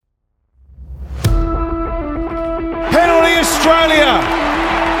Australia.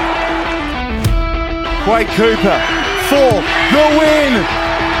 Quade Cooper for the win.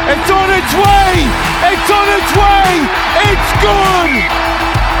 It's on its way. It's on its way. It's good.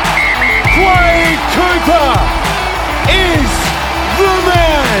 Quade Cooper is the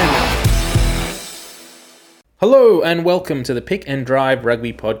man. Hello and welcome to the Pick and Drive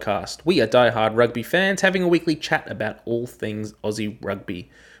Rugby Podcast. We are diehard rugby fans having a weekly chat about all things Aussie rugby.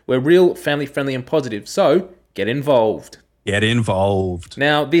 We're real, family-friendly and positive, so get involved. Get involved.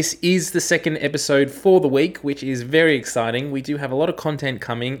 Now, this is the second episode for the week, which is very exciting. We do have a lot of content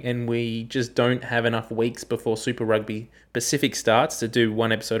coming and we just don't have enough weeks before Super Rugby Pacific starts to do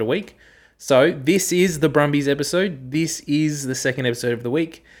one episode a week. So this is the Brumbies episode. This is the second episode of the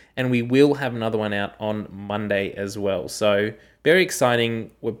week. And we will have another one out on Monday as well. So very exciting.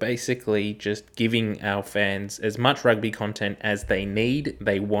 We're basically just giving our fans as much rugby content as they need,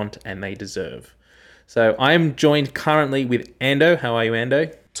 they want, and they deserve. So I am joined currently with Ando. How are you,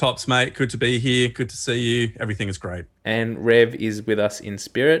 Ando? Tops, mate. Good to be here. Good to see you. Everything is great. And Rev is with us in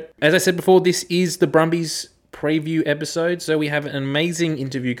spirit. As I said before, this is the Brumbies preview episode. So we have an amazing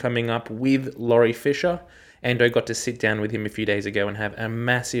interview coming up with Laurie Fisher. Ando got to sit down with him a few days ago and have a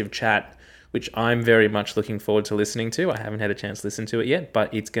massive chat, which I'm very much looking forward to listening to. I haven't had a chance to listen to it yet,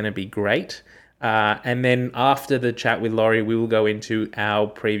 but it's going to be great. And then after the chat with Laurie, we will go into our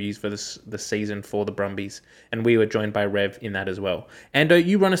previews for the season for the Brumbies. And we were joined by Rev in that as well. Ando,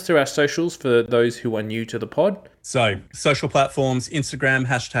 you run us through our socials for those who are new to the pod. So, social platforms, Instagram,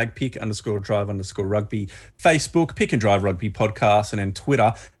 hashtag pick_drive_rugby, Facebook, Pick and Drive Rugby Podcast, and then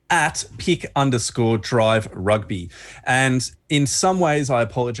Twitter, at pick_drive rugby. And in some ways, I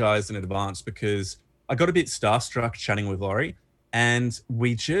apologize in advance because I got a bit starstruck chatting with Laurie, and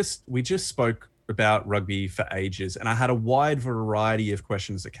we just spoke about rugby for ages. And I had a wide variety of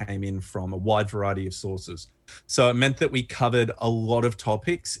questions that came in from a wide variety of sources. So it meant that we covered a lot of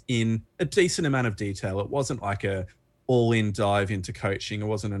topics in a decent amount of detail. It wasn't like a all-in dive into coaching. It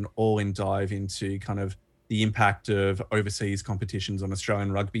wasn't an all-in dive into kind of the impact of overseas competitions on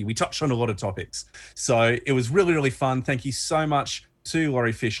Australian rugby. We touched on a lot of topics. So it was really, really fun. Thank you so much to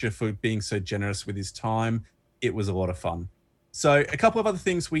Laurie Fisher for being so generous with his time. It was a lot of fun. So a couple of other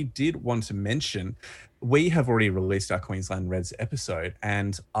things we did want to mention. We have already released our Queensland Reds episode.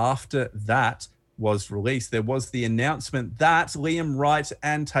 And after that was released, there was the announcement that Liam Wright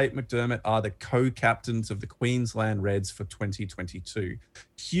and Tate McDermott are the co-captains of the Queensland Reds for 2022.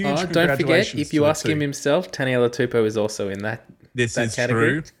 Huge congratulations. Don't forget, if you ask him himself, Taniela Tupou is also in that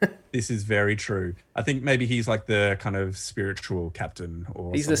category. True. This is very true. I think maybe he's like the kind of spiritual captain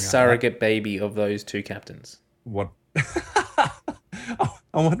or he's the surrogate baby of those two captains. What?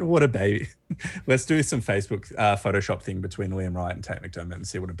 I wonder what a baby. Let's do some Facebook Photoshop thing between Liam Wright and Tate McDermott and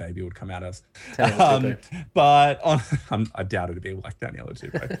see what a baby would come out as. But I doubt it'd be like Daniela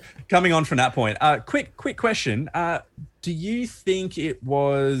Tupou. Coming on from that point, quick question. Do you think it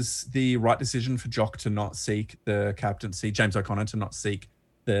was the right decision for Jock to not seek the captaincy, James O'Connor to not seek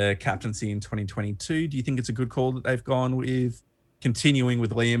the captaincy in 2022? Do you think it's a good call that they've gone with continuing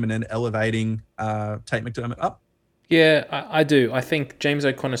with Liam and then elevating Tate McDermott up? Yeah, I do. I think James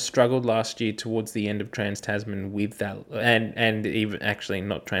O'Connor struggled last year towards the end of Trans-Tasman with that, and even actually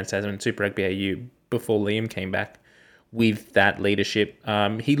not Trans-Tasman, Super Rugby AU before Liam came back with that leadership.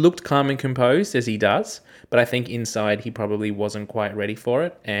 He looked calm and composed as he does, but I think inside he probably wasn't quite ready for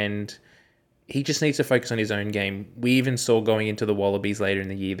it, and he just needs to focus on his own game. We even saw going into the Wallabies later in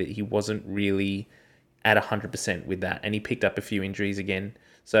the year that he wasn't really at 100% with that, and he picked up a few injuries again.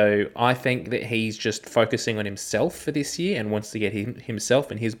 So I think that he's just focusing on himself for this year and wants to get himself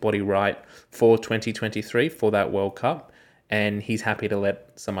and his body right for 2023 for that World Cup. And he's happy to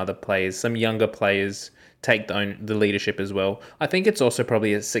let some other players, some younger players, take the leadership as well. I think it's also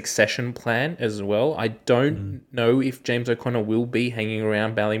probably a succession plan as well. I don't know if James O'Connor will be hanging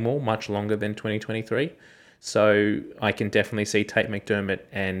around Ballymore much longer than 2023. So I can definitely see Tate McDermott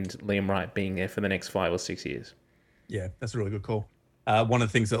and Liam Wright being there for the next 5 or 6 years. Yeah, that's a really good call. One of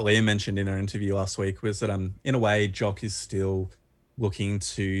the things that Liam mentioned in our interview last week was that in a way, Jock is still looking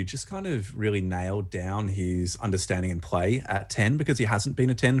to just kind of really nail down his understanding and play at 10 because he hasn't been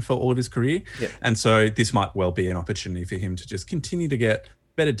a 10 for all of his career. Yep. And so this might well be an opportunity for him to just continue to get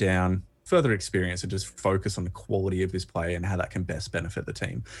better down, further experience, and just focus on the quality of this play and how that can best benefit the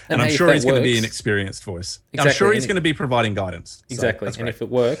team. And I'm sure he's going to be an experienced voice. Exactly. I'm sure he's going to be providing guidance. Exactly. And if it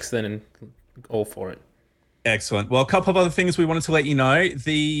works, then all for it. Excellent. Well, a couple of other things we wanted to let you know.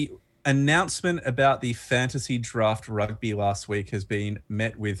 The announcement about the fantasy draft rugby last week has been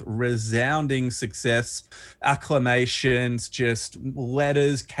met with resounding success, acclamations, just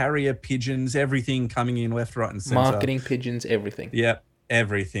letters, carrier pigeons, everything coming in left, right, and center. Marketing pigeons, everything. Yep.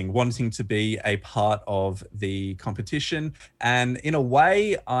 Everything, wanting to be a part of the competition. And in a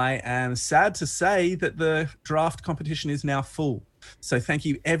way, I am sad to say that the draft competition is now full. So thank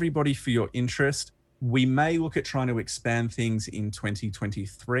you everybody for your interest. We may look at trying to expand things in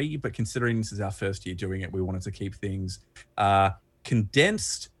 2023, but considering this is our first year doing it, we wanted to keep things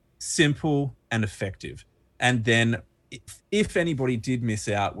condensed, simple, and effective. And then if anybody did miss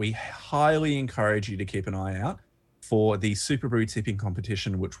out, we highly encourage you to keep an eye out for the Super Brew tipping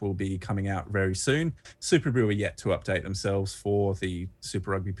competition, which will be coming out very soon. Super Brew are yet to update themselves for the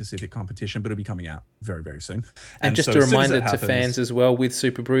Super Rugby Pacific competition, but it'll be coming out very, very soon. And just so a reminder to fans as well with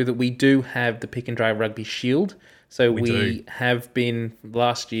Super Brew that we do have the Pick and Drive Rugby Shield. So we have been,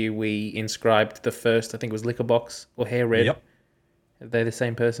 last year we inscribed the first, I think it was Liquor Box or Hair Red. Yep. Are they the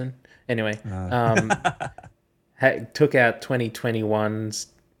same person? Anyway, took out 2021's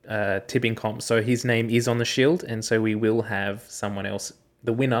tipping comp, so his name is on the shield, and so we will have someone else,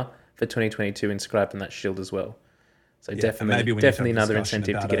 the winner for 2022, inscribed on that shield as well. So definitely another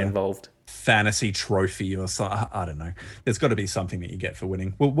incentive to get involved. Fantasy trophy or something. I don't know. There's got to be something that you get for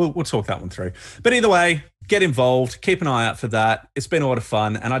winning. We'll talk that one through. But either way, get involved. Keep an eye out for that. It's been a lot of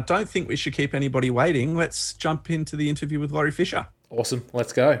fun, and I don't think we should keep anybody waiting. Let's jump into the interview with Laurie Fisher. Awesome.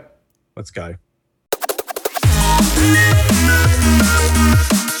 Let's go. Let's go.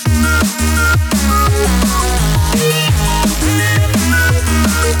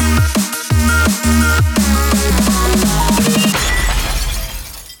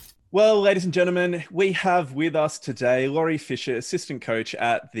 Well, ladies and gentlemen, we have with us today Laurie Fisher, assistant coach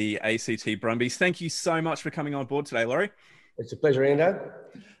at the ACT Brumbies. Thank you so much for coming on board today, Laurie. It's a pleasure, Ando.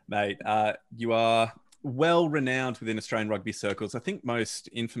 Mate, you are well renowned within Australian rugby circles. I think most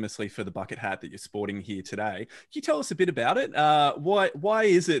infamously for the bucket hat that you're sporting here today. Can you tell us a bit about it? Why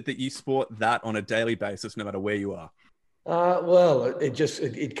is it that you sport that on a daily basis, no matter where you are? Well,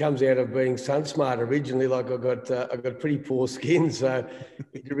 it comes out of being sun smart originally. Like I got pretty poor skin, so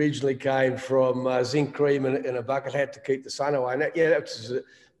it originally came from zinc cream and a bucket hat to keep the sun away. And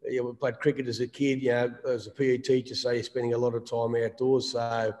we played cricket as a kid. As a PE teacher, so you're spending a lot of time outdoors.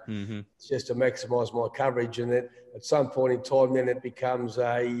 So it's just to maximise my coverage. And then at some point in time, then it becomes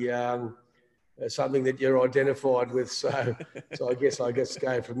something that you're identified with. So I guess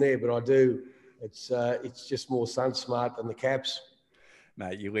go from there. But I do. It's just more sun smart than the caps.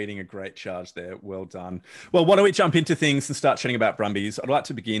 Mate, you're leading a great charge there. Well done. Well, why don't we jump into things and start chatting about Brumbies? I'd like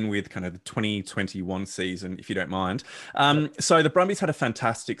to begin with kind of the 2021 season, if you don't mind. So the Brumbies had a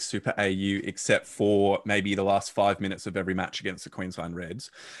fantastic Super AU, except for maybe the last 5 minutes of every match against the Queensland Reds.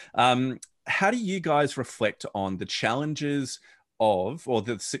 How do you guys reflect on the challenges of, or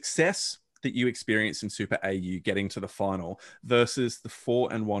the success that you experienced in Super AU getting to the final versus the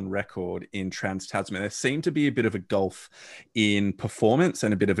 4-1 record in Trans-Tasman? There seemed to be a bit of a gulf in performance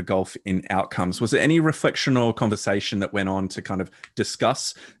and a bit of a gulf in outcomes. Was there any reflection or conversation that went on to kind of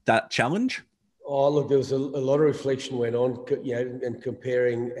discuss that challenge? Oh, look, there was a lot of reflection went on, and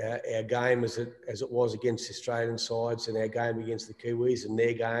comparing our game as it was against the Australian sides and our game against the Kiwis and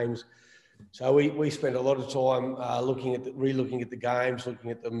their games. So we spent a lot of time re-looking at the games, looking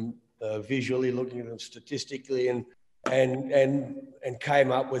at them visually, looking at them statistically, and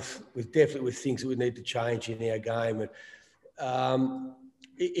came up with things that we need to change in our game. And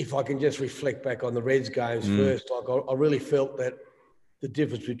if I can just reflect back on the Reds games first, I really felt that the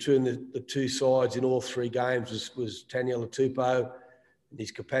difference between the two sides in all three games was Taniela Tupou and his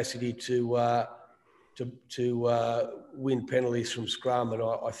capacity to win penalties from scrum. And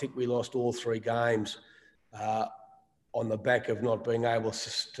I think we lost all three games on the back of not being able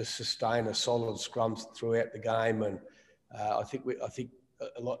to sustain a solid scrum throughout the game. And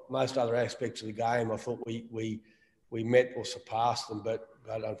most other aspects of the game, I thought we met or surpassed them. But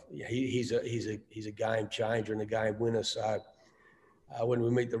he's a game changer and a game winner. So when we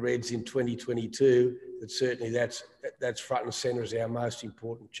meet the Reds in 2022, that's front and centre as our most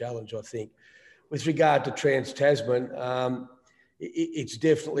important challenge, I think. With regard to Trans-Tasman, it's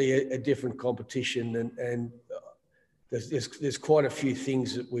definitely a different competition, and there's quite a few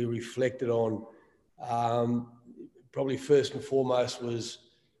things that we reflected on. Probably first and foremost was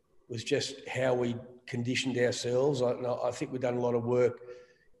just how we conditioned ourselves. I think we've done a lot of work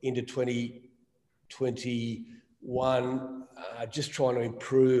into 2021, just trying to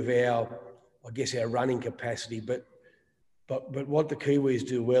improve our running capacity. But what the Kiwis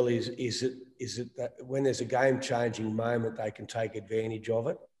do well is that when there's a game-changing moment, they can take advantage of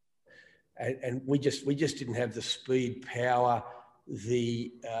it. and we just didn't have the speed, power,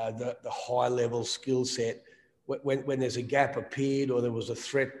 the high level skill set. When there's a gap appeared or there was a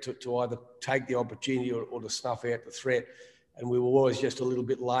threat to either take the opportunity or to snuff out the threat, and we were always just a little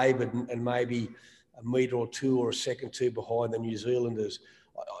bit laboured and maybe a metre or two or a second two behind the New Zealanders.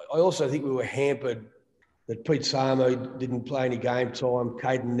 I also think we were hampered that Pete Samo didn't play any game time,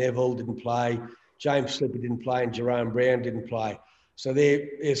 Caden Neville didn't play, James Slipper didn't play, and Jerome Brown didn't play. So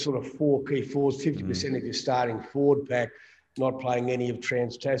they're sort of four key forwards, 50% of your starting forward pack, not playing any of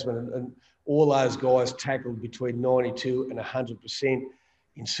Trans-Tasman. And all those guys tackled between 92 and 100%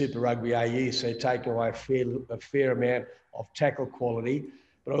 in Super Rugby AU, so you're taking away a fair amount of tackle quality.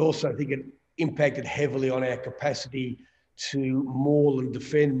 But I also think it impacted heavily on our capacity to maul and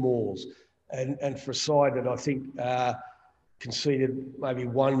defend mauls. And for a side that I think conceded maybe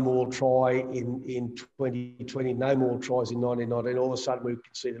one more try in 2020, no more tries in 1919, all of a sudden we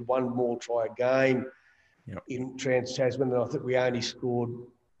conceded one more try a game in Trans-Tasman, and I think we only scored,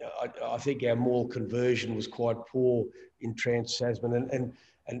 I think our maul conversion was quite poor in Trans-Tasman,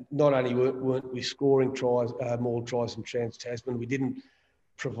 and not only weren't we scoring maul tries in Trans-Tasman, we didn't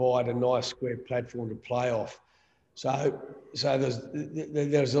provide a nice square platform to play off. So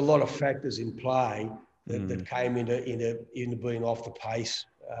there's a lot of factors in play that came into being off the pace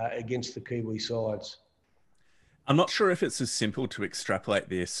against the Kiwi sides. I'm not sure if it's as simple to extrapolate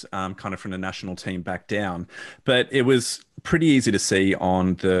this kind of from the national team back down, but it was pretty easy to see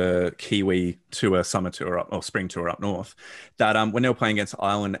on the Kiwi tour, summer tour or spring tour up north, that when they were playing against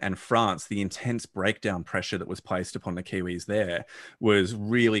Ireland and France, the intense breakdown pressure that was placed upon the Kiwis there was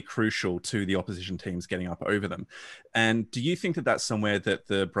really crucial to the opposition teams getting up over them. And do you think that that's somewhere that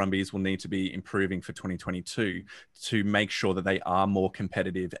the Brumbies will need to be improving for 2022 to make sure that they are more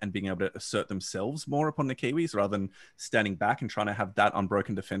competitive and being able to assert themselves more upon the Kiwis rather than standing back and trying to have that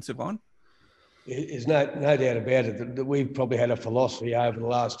unbroken defensive line? There's no doubt about it that we've probably had a philosophy over the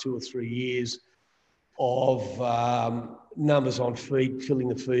last 2 or 3 years of numbers on feet, filling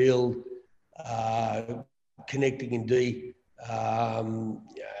the field, connecting in D,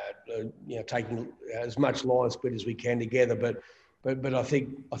 taking as much line speed as we can together. But I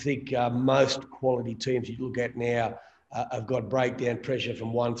think most quality teams you look at now have got breakdown pressure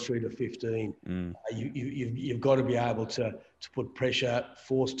from 1 through to 15. You've got to be able to put pressure,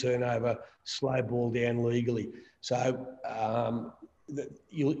 force turnover, slow ball down legally. So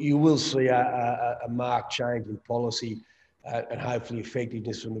you will see a marked change in policy and hopefully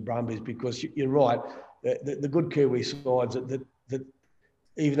effectiveness from the Brumbies, because you're right, the good Kiwi sides that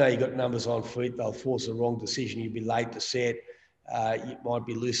even though you've got numbers on feet, they'll force a wrong decision. You'll be late to set. You might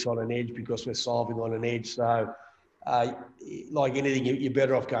be loose on an edge because we're solving on an edge. So like anything, you're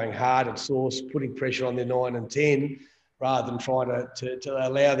better off going hard at source, putting pressure on their 9 and 10, rather than trying to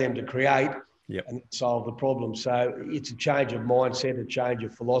allow them to create and solve the problem. So it's a change of mindset, a change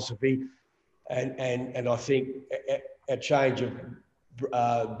of philosophy, and I think a change of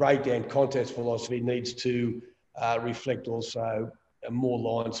breakdown contest philosophy needs to reflect also a more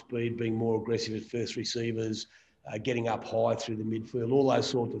line speed, being more aggressive at first receivers, getting up high through the midfield, all those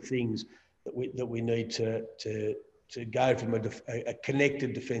sorts of things that we need to go from a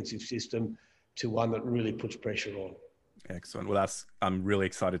connected defensive system to one that really puts pressure on. Excellent. Well, I'm really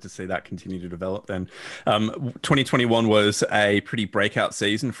excited to see that continue to develop then. 2021 was a pretty breakout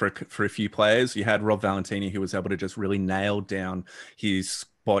season for a few players. You had Rob Valentini, who was able to just really nail down his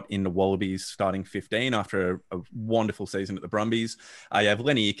spot in the Wallabies starting 15 after a wonderful season at the Brumbies. You have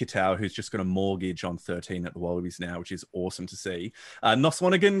Lenny Ikitau, who's just got a mortgage on 13 at the Wallabies now, which is awesome to see. Nos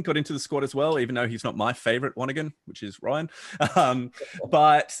Wanigan got into the squad as well, even though he's not my favourite Wanigan, which is Ryan.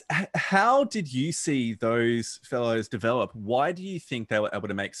 But how did you see those fellows develop? Why do you think they were able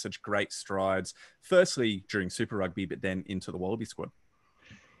to make such great strides, firstly during Super Rugby, but then into the Wallaby squad?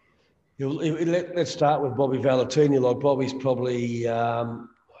 Let's start with Bobby Valentini. Like, Bobby's probably, I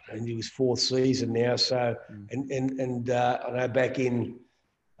think his 4th season now. So, and I know back in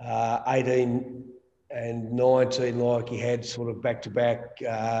 18 and 19, like, he had sort of back-to-back,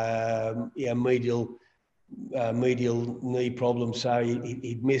 medial knee problems. So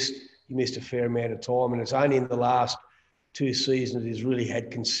he missed a fair amount of time, and it's only in the last 2 seasons he's really had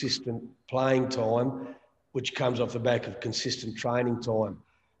consistent playing time, which comes off the back of consistent training time.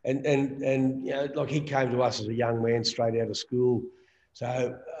 And like, he came to us as a young man straight out of school.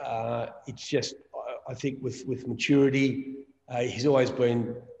 So it's just, I think with maturity, he's always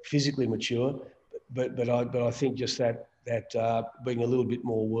been physically mature, but I think just that being a little bit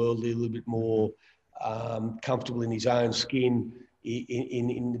more worldly, a little bit more comfortable in his own skin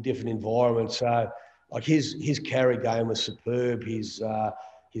in the different environments. So like his carry game was superb. His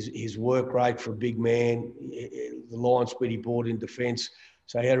his work rate for a big man, the line speed he brought in defence.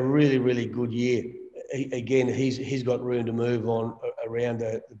 So he had a really, really good year. Again, he's got room to move on around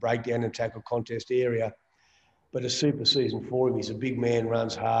the breakdown and tackle contest area. But a super season for him. He's a big man,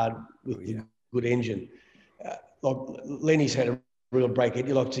 runs hard with a good engine. Like Lenny's had a real break.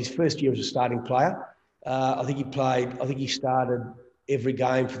 Like it's his first year as a starting player. I think he started every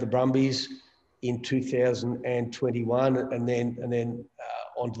game for the Brumbies in 2021, and then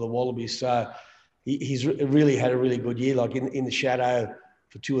onto the Wallabies. So he's really had a really good year. Like in the shadow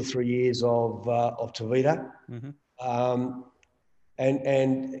for 2 or 3 years of Tavita,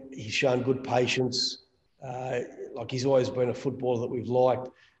 and he's shown good patience. Like he's always been a footballer that we've liked.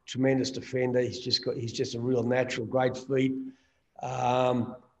 Tremendous defender. He's just a real natural, great feet.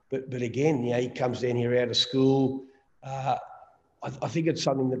 But again, he comes down here out of school. I think it's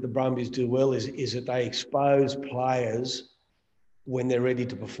something that the Brumbies do well is that they expose players when they're ready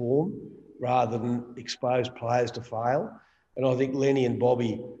to perform, rather than expose players to fail. And I think Lenny and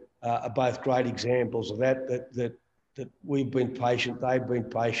Bobby are both great examples of that we've been patient, they've been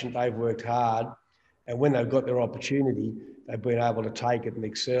patient, they've worked hard. And when they've got their opportunity, they've been able to take it and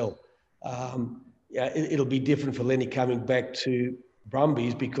excel. It'll be different for Lenny coming back to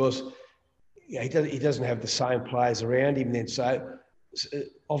Brumbies because he doesn't have the same players around him then. So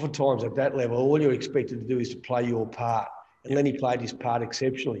oftentimes at that level, all you're expected to do is to play your part. And Lenny played his part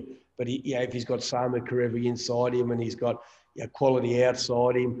exceptionally. But if he's got Sama Karevi inside him and he's got quality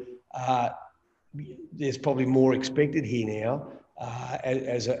outside him, there's probably more expected here now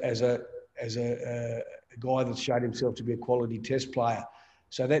as a guy that's shown himself to be a quality test player.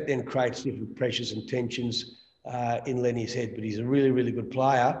 So that then creates different pressures and tensions in Lenny's head. But he's a really, really good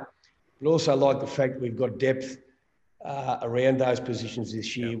player. But also like the fact that we've got depth around those positions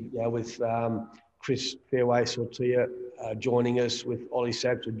this year, with Chris Fairway-Sortia joining us, with Ollie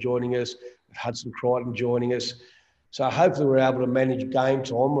Sapter joining us, with Hudson Crichton joining us. So hopefully we're able to manage game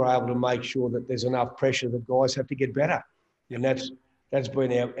time. We're able to make sure that there's enough pressure that guys have to get better. And that's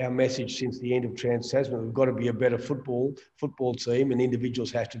been our message since the end of Trans-Tasman. We've got to be a better football team, and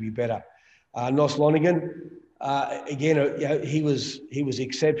individuals have to be better. Nos Lonergan, again, he was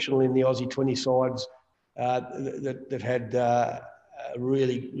exceptional in the Aussie 20 sides that had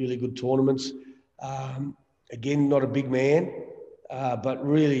really, really good tournaments. Again, not a big man, but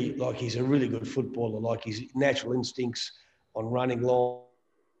really, like, he's a really good footballer. Like, his natural instincts on running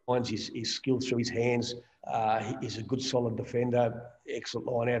lines, his skill through his hands. He's a good, solid defender, excellent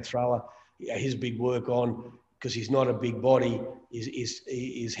line-out thrower. His big work on, because he's not a big body,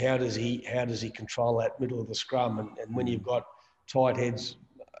 is how does he control that middle of the scrum? And when you've got tight heads,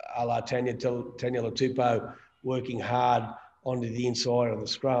 a la Tanya Latupo, working hard onto the inside of the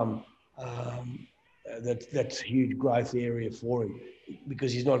scrum, that's a huge growth area for him,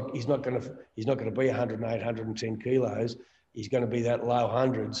 because he's not going to be 108, 110 kilos. He's going to be that low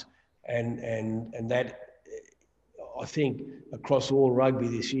hundreds, and that, I think, across all rugby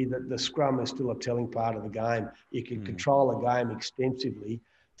this year, that the scrum is still a telling part of the game. You can control a game extensively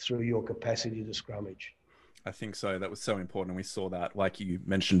through your capacity to scrummage. I think so. That was so important. We saw that, like you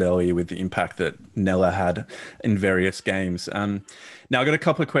mentioned earlier, with the impact that Nella had in various games. Now, I got a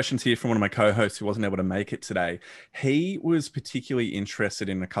couple of questions here from one of my co-hosts who wasn't able to make it today. He was particularly interested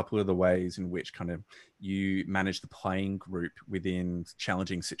in a couple of the ways in which kind of you manage the playing group within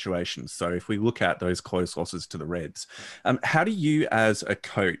challenging situations. So if we look at those close losses to the Reds, how do you as a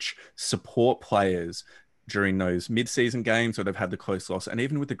coach support players during those mid-season games where they've had the close loss, and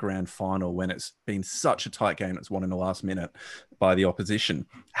even with the grand final when it's been such a tight game, it's won in the last minute by the opposition?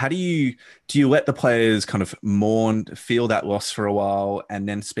 How do you let the players kind of mourn, feel that loss for a while, and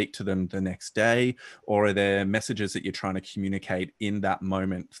then speak to them the next day? Or are there messages that you're trying to communicate in that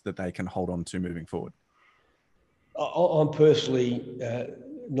moment that they can hold on to moving forward? I'm personally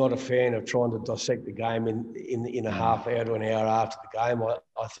not a fan of trying to dissect the game in a half hour to an hour after the game.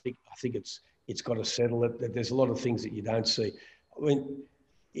 I think it's got to settle it. There's a lot of things that you don't see. I mean,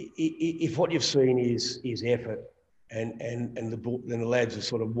 if what you've seen is effort, and the lads have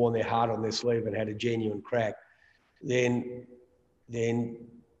sort of worn their heart on their sleeve and had a genuine crack, then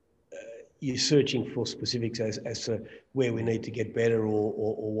you're searching for specifics as to where we need to get better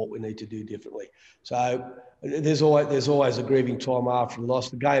or what we need to do differently. So there's always a grieving time after the loss.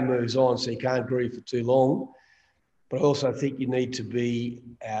 The game moves on, so you can't grieve for too long. But I also think you need to be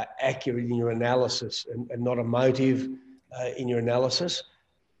accurate in your analysis and not emotive in your analysis.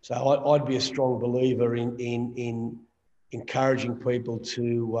 So I'd be a strong believer in encouraging people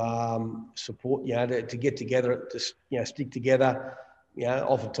to support, to get together, to stick together.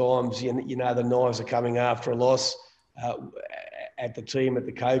 Oftentimes, the knives are coming after a loss, at the team, at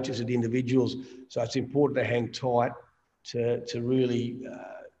the coaches, at individuals. So it's important to hang tight to really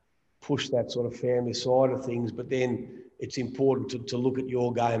push that sort of family side of things. But then it's important to look at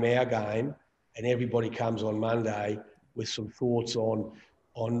your game, our game, and everybody comes on Monday with some thoughts on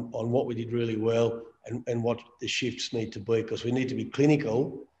what we did really well and what the shifts need to be, because we need to be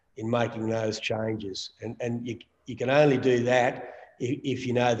clinical in making those changes. And you can only do that if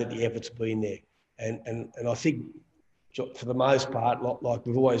you know that the effort's been there. And I think for the most part, like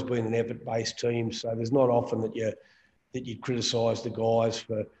we've always been an effort-based team, so there's not often that you criticise the guys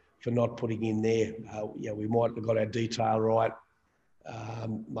for not putting in there. We might have got our detail right.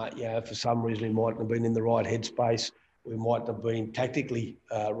 For some reason, we mightn't have been in the right headspace. We mightn't have been tactically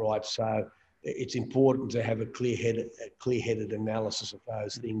right. So it's important to have a clear-headed analysis of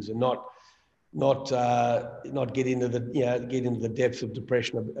those things, and not get into the depths of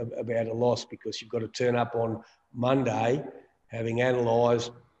depression about a loss, because you've got to turn up on Monday, having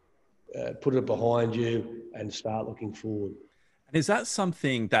analysed, put it behind you, and start looking forward. And is that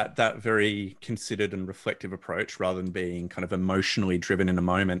something that very considered and reflective approach, rather than being kind of emotionally driven in a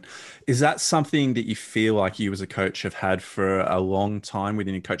moment, is that something that you feel like you as a coach have had for a long time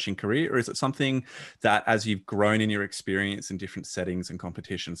within your coaching career? Or is it something that as you've grown in your experience in different settings and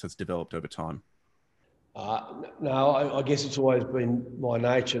competitions has developed over time? No, I guess it's always been my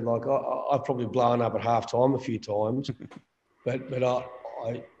nature. Like I've probably blown up at halftime a few times, but I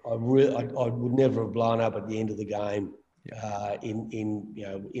would never have blown up at the end of the game.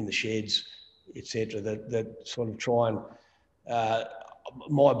 In the sheds, etc. That sort of try and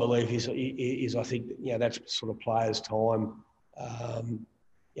my belief is I think that's sort of players' time.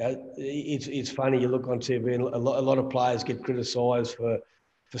 It's funny, you look on TV and a lot of players get criticised for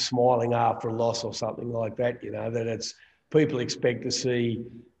smiling after a loss or something like that. That it's people expect to see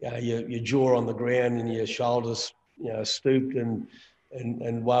your jaw on the ground and your shoulders stooped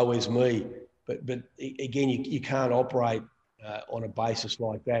and woe is me. But again, you can't operate on a basis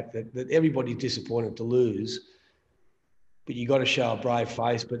like that everybody's disappointed to lose, but you got to show a brave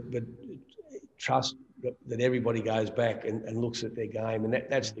face, but trust that everybody goes back and looks at their game, and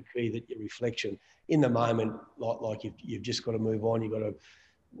that's the key, that your reflection in the moment, like you've just got to move on. You've got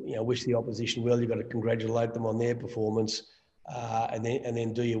to wish the opposition well. You've got to congratulate them on their performance, and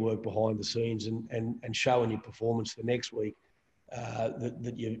then do your work behind the scenes and show in your performance for next week.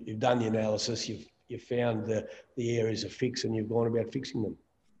 That you've done the analysis, you've found the areas of fix, and you've gone about fixing them.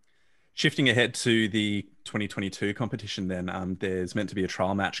 Shifting ahead to the 2022 competition then, there's meant to be a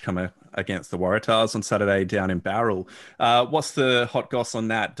trial match coming against the Waratahs on Saturday down in Bowral. What's the hot goss on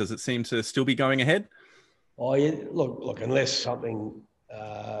that? Does it seem to still be going ahead? Oh, yeah. Look, unless something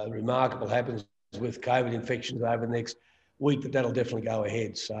remarkable happens with COVID infections over the next week, that'll definitely go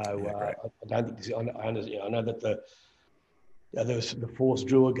ahead. So I don't think I know that there was the Force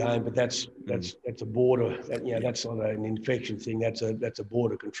drew a game, but that's a border. That's not an infection thing. That's a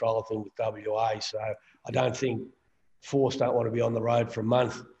border control thing with WA. So I don't think Force don't want to be on the road for a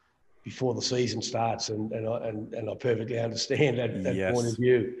month before the season starts, and I perfectly understand that Yes. point of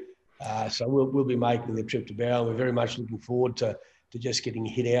view. So we'll be making the trip to Bowral. We're very much looking forward to just getting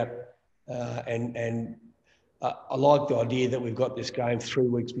hit out, and I like the idea that we've got this game 3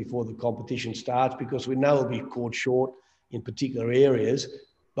 weeks before the competition starts, because we know we'll be caught short in particular areas,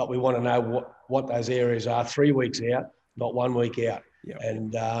 but we want to know what those areas are 3 weeks out, not 1 week out. Yep.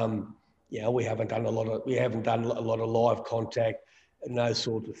 And we haven't done a lot of live contact and those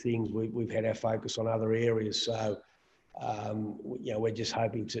sorts of things. We've had our focus on other areas. So we're just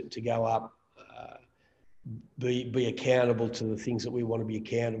hoping to go up, be accountable to the things that we want to be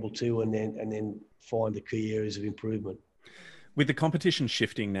accountable to, and then find the key areas of improvement. With the competition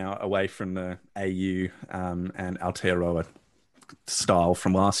shifting now away from the AU and Aotearoa style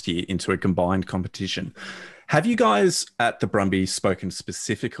from last year into a combined competition, have you guys at the Brumbies spoken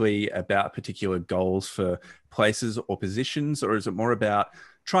specifically about particular goals for places or positions, or is it more about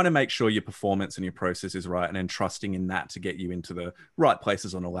trying to make sure your performance and your process is right and then trusting in that to get you into the right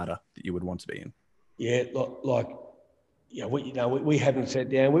places on a ladder that you would want to be in? Yeah, we haven't sat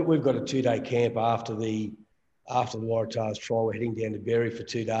down. We've got a 2-day camp after the Waratahs trial. We're heading down to Berry for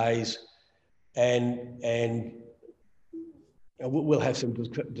 2 days, and we'll have some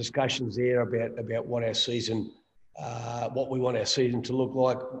discussions there about what our season, what we want our season to look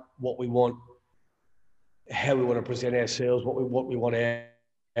like, what we want, how we want to present ourselves, what we want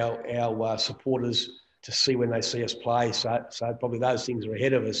our supporters to see when they see us play. So probably those things are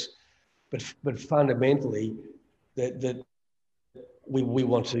ahead of us, but fundamentally that we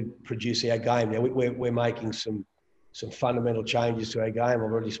want to produce our game. Now we're making some fundamental changes to our game. I've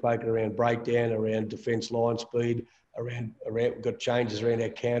already spoken around breakdown, around defence line speed, we've got changes around our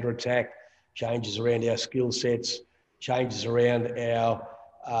counter attack, changes around our skill sets, changes around our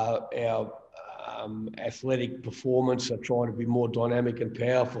athletic performance, so trying to be more dynamic and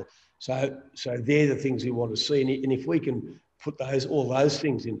powerful. So they're the things we want to see, and if we can put all those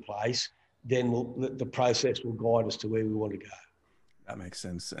things in place, then the process will guide us to where we want to go. That makes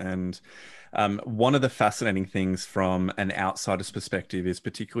sense. And one of the fascinating things from an outsider's perspective is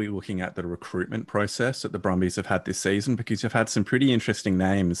particularly looking at the recruitment process that the Brumbies have had this season, because you've had some pretty interesting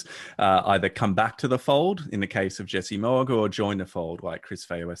names either come back to the fold in the case of Jesse Mogg, or join the fold like Chris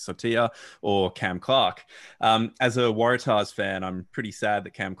Feauai-Sautia or Cam Clark. As a Waratahs fan, I'm pretty sad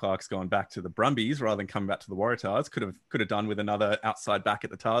that Cam Clark's gone back to the Brumbies rather than coming back to the Waratahs. Could have done with another outside back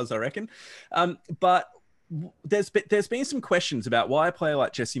at the Tars, I reckon. But there's been some questions about why a player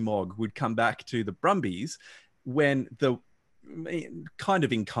like Jesse Mogg would come back to the Brumbies when the kind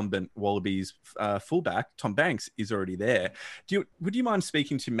of incumbent Wallabies fullback, Tom Banks, is already there. Would you mind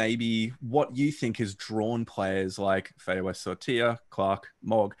speaking to maybe what you think has drawn players like Feauai-Sautia, Clark,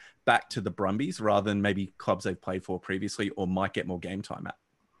 Mogg back to the Brumbies rather than maybe clubs they've played for previously or might get more game time at?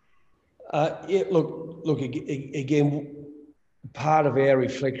 Look, again, part of our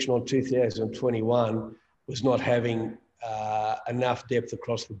reflection on 2021 was not having enough depth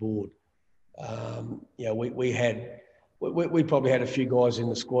across the board. We probably had a few guys in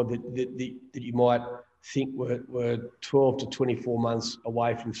the squad that you might think were 12 to 24 months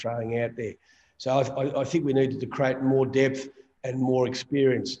away from throwing out there. So I think we needed to create more depth and more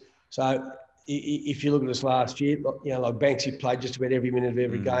experience. So if you look at us last year, like Banksy played just about every minute of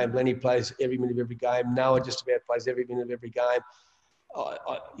every game. Lenny plays every minute of every game. Noah just about plays every minute of every game.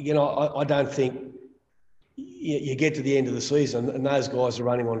 I don't think you get to the end of the season and those guys are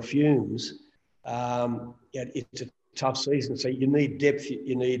running on fumes. It's a tough season. So you need depth,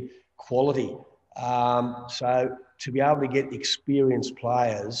 you need quality. So to be able to get experienced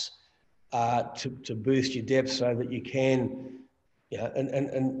players to boost your depth so that you can,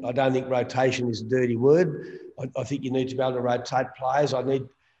 and I don't think rotation is a dirty word. I think you need to be able to rotate players.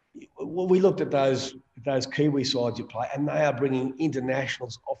 We looked at those Kiwi sides you play, and they are bringing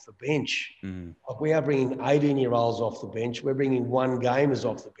internationals off the bench. Like we are bringing 18-year-olds off the bench. We're bringing one-gamers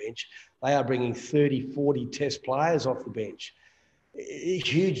off the bench. They are bringing 30, 40 test players off the bench. A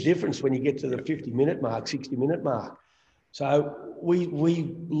huge difference when you get to the 50-minute mark, 60-minute mark. So we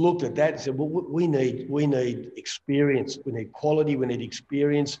looked at that and said, well, we need experience. We need quality. We need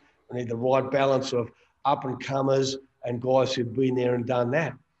experience. We need the right balance of up-and-comers and guys who've been there and done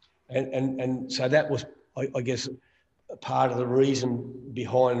that. And so that was, I guess, part of the reason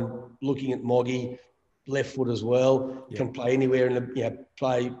behind looking at Moggy, left foot as well, can play anywhere in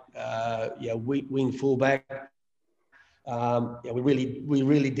play wing fullback. We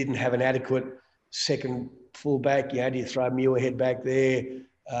really didn't have an adequate second fullback. You had to throw Muirhead back there,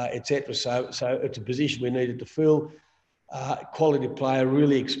 etc. So it's a position we needed to fill. Quality player,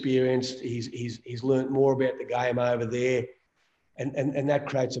 really experienced. He's learnt more about the game over there. And that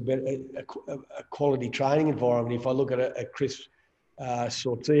creates a quality training environment. If I look at Chris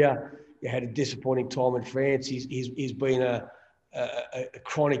Sautia, he had a disappointing time in France. He's been a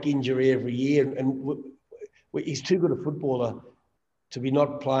chronic injury every year, and he's too good a footballer to be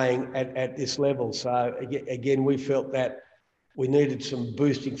not playing at this level. So again, we felt that we needed some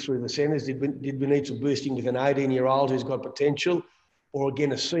boosting through the centres. Did we need some boosting with an 18-year-old who's got potential, or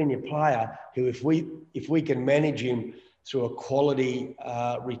again a senior player who, if we can manage him through a quality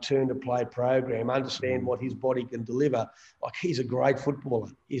return to play program, understand what his body can deliver. Like, he's a great footballer.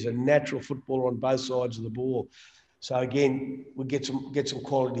 He's a natural footballer on both sides of the ball. So again, we get some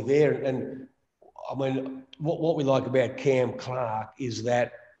quality there. And I mean, what we like about Cam Clark is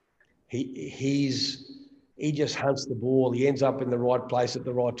that he just hunts the ball. He ends up in the right place at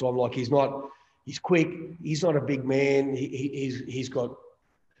the right time. Like, he's quick. He's not a big man. He's got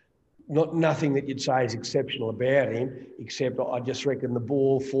nothing that you'd say is exceptional about him, except I just reckon the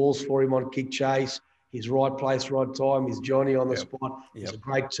ball falls for him on kick chase. He's right place, right time. He's Johnny on the spot. He's a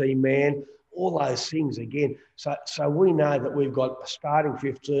great team man. All those things again. So we know that we've got a starting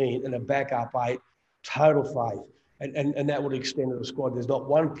 15 and a backup 8, total faith. And that would extend to the squad. There's not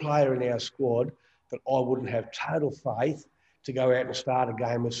one player in our squad that I wouldn't have total faith to go out and start a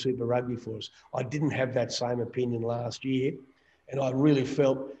game of Super Rugby for us. I didn't have that same opinion last year. And I really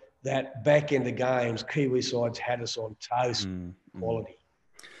felt that back end of games, Kiwi sides had us on toast quality.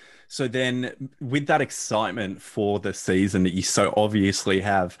 So then, with that excitement for the season that you so obviously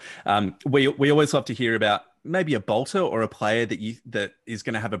have, we always love to hear about maybe a bolter or a player that is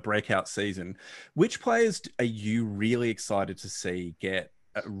going to have a breakout season. Which players are you really excited to see get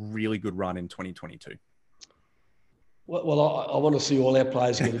a really good run in 2022? Well, I want to see all our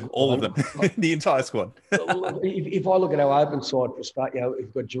players get a good All of them, the entire squad. If I look at our open side for a start,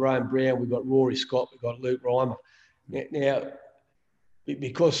 we've got Jerome Brown, we've got Rory Scott, we've got Luke Reimer. Now,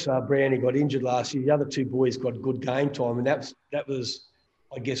 because Brownie got injured last year, the other two boys got good game time, and that was,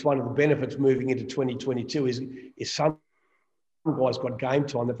 I guess, one of the benefits moving into 2022 is some guys got game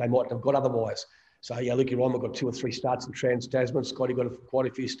time that they mightn't have got otherwise. So, Luke Reimer got 2 or 3 starts in Trans-Tasman. Scotty got quite a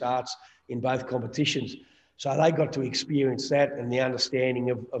few starts in both competitions. So they got to experience that and the understanding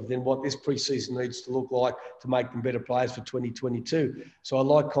of then what this pre-season needs to look like to make them better players for 2022. So I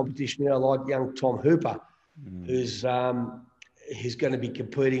like competition here. I like young Tom Hooper, who's going to be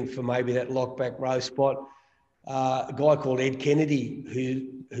competing for maybe that lock-back row spot. A guy called Ed Kennedy,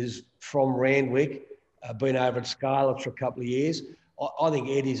 who's from Randwick, been over at Scarlett for a couple of years. I think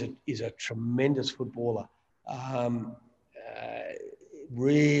Ed is a tremendous footballer.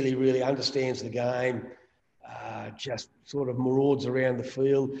 Really, really understands the game. Just sort of marauds around the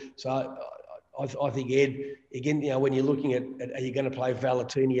field. So I think Ed, again, when you're looking at are you going to play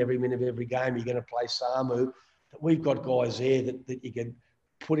Valentini every minute of every game? You're going to play Samu. We've got guys there that you can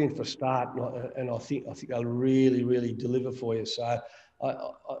put in for start, and I think they'll really, really deliver for you. So I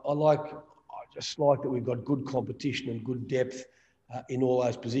just like that we've got good competition and good depth in all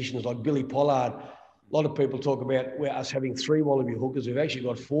those positions. Like Billy Pollard. A lot of people talk about us having 3 Wallaby hookers. We've actually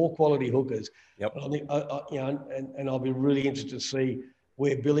got 4 quality hookers. Yep. I think, and I'll be really interested to see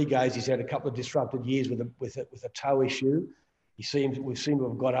where Billy goes. He's had a couple of disrupted years with a toe issue. We seem to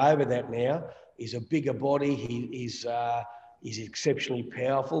have got over that now. He's a bigger body. He's exceptionally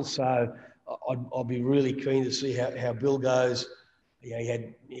powerful. So I'll be really keen to see how Bill goes. He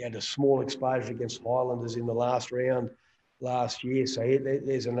had a small exposure against Highlanders in the last round last year. So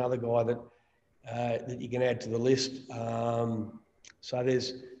there's another guy that you can add to the list. So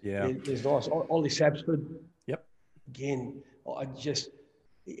there's nice. Ollie Sapsford. Yep. Again,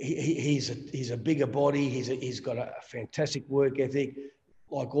 he's a bigger body. He's got a fantastic work ethic.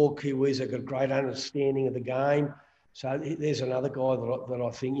 Like all Kiwis, they've got a great understanding of the game. So there's another guy that I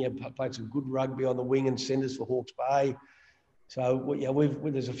think played some good rugby on the wing and centres for Hawke's Bay. So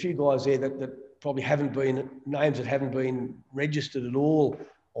there's a few guys there that probably haven't been registered at all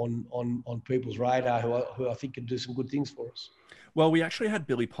on people's radar who I think can do some good things for us. Well, we actually had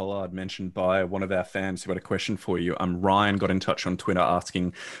Billy Pollard mentioned by one of our fans who had a question for you. Ryan got in touch on Twitter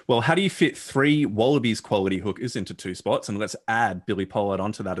asking, well, how do you fit 3 Wallabies quality hookers into 2 spots? And let's add Billy Pollard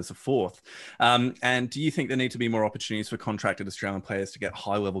onto that as a 4th. And do you think there need to be more opportunities for contracted Australian players to get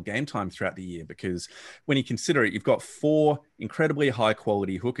high-level game time throughout the year? Because when you consider it, you've got 4 incredibly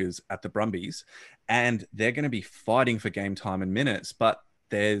high-quality hookers at the Brumbies, and they're going to be fighting for game time and minutes, but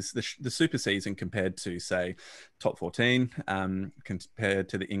there's the super season compared to, say, top 14, compared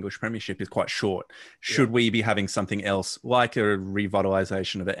to the English Premiership is quite short. Should we be having something else like a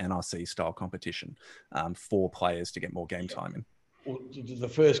revitalisation of an NRC style competition for players to get more game time in? Well, the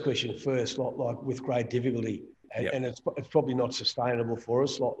first question first, like with great difficulty, and it's probably not sustainable for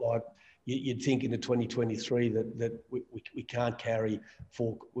us. Like you'd think into 2023 that we can't carry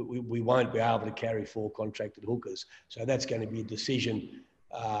 4, we won't be able to carry 4 contracted hookers. So that's going to be a decision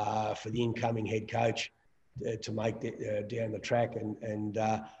for the incoming head coach to make down the track. And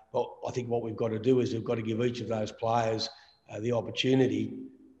I think what we've got to do is we've got to give each of those players the opportunity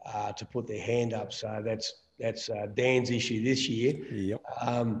to put their hand up. So that's Dan's issue this year. Yep.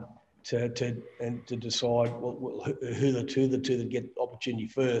 To decide who the two that get opportunity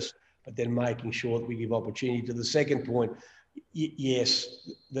first, but then making sure that we give opportunity to the second point. Yes,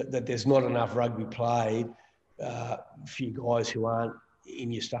 that there's not enough rugby played for you guys who aren't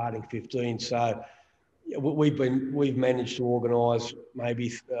in your starting 15. So we've managed to organise maybe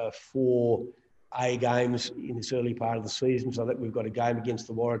 4 A games in this early part of the season, so that we've got a game against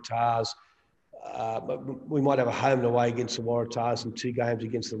the Waratahs. But we might have a home and away against the Waratahs and 2 games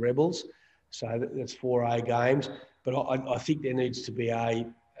against the Rebels. So that's 4 A games. But I think there needs to be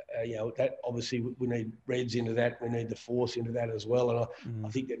that obviously we need Reds into that. We need the Force into that as well. And I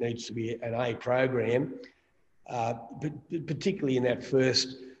think there needs to be an A program. But particularly in that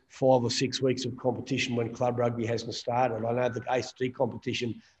first 5 or 6 weeks of competition when club rugby hasn't started. I know the ACT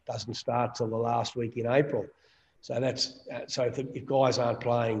competition doesn't start till the last week in April. So if guys aren't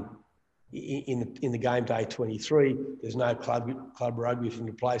playing in the game day 23, there's no club rugby for them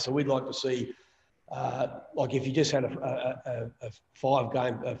to play. So we'd like to see, like if you just had a 4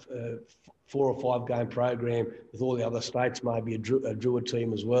 or 5 game program with all the other states, maybe a Drua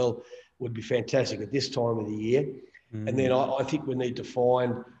team as well, would be fantastic at this time of the year. And then I think we need to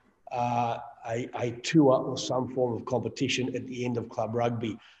find a tour or some form of competition at the end of club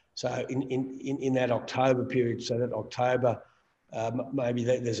rugby. So in that October period, so that October, maybe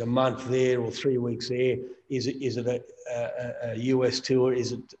there's a month there or 3 weeks there. Is it a US tour?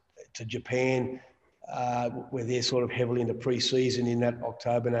 Is it to Japan, where they're sort of heavily into pre-season in that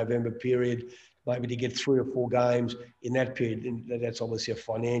October-November period, maybe to get 3 or 4 games in that period? And that's obviously a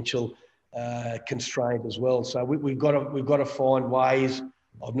financial constraint as well. So we've got to find ways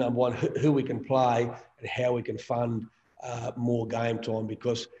of, number one, who we can play and how we can fund more game time,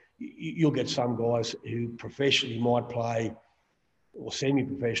 because you'll get some guys who professionally might play, or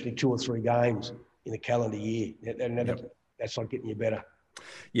semi-professionally, 2 or 3 games in a calendar year, and that's not getting you better.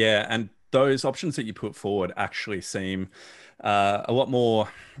 Yeah, and those options that you put forward actually seem a lot more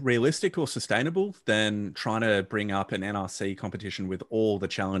realistic or sustainable than trying to bring up an NRC competition with all the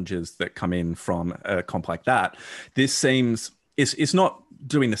challenges that come in from a comp like that. This seems, it's not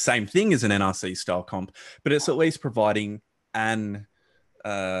doing the same thing as an NRC style comp, but it's at least providing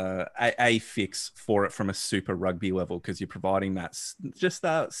a fix for it from a Super Rugby level, because you're providing that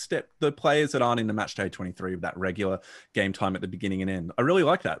step, the players that aren't in the match day 23 with that regular game time at the beginning and end. I really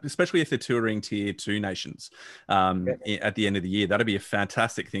like that, especially if they're touring tier 2 nations at the end of the year. That'd be a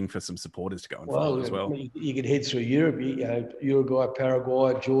fantastic thing for some supporters to go and follow as well. You could head through Europe, Uruguay,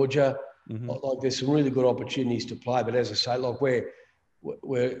 Paraguay, Georgia. Like there's some really good opportunities to play, but as I say, like we're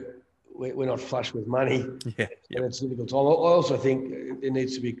not flush with money. And it's a difficult time. I also think there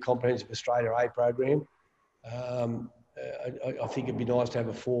needs to be a comprehensive Australia A program. I think it'd be nice to have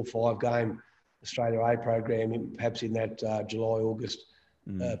a 4 or 5 game Australia A program, perhaps in that July, August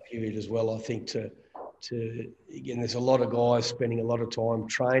period as well. I think to again, there's a lot of guys spending a lot of time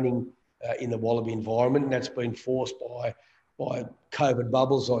training in the Wallaby environment, and that's been forced by COVID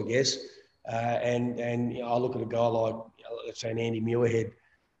bubbles, I guess. And I look at a guy like, let's say, an Andy Muirhead,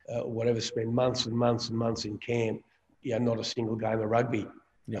 whatever, spend months and months and months in camp, not a single game of rugby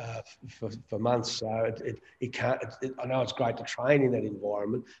for months. So it can't. I know it's great to train in that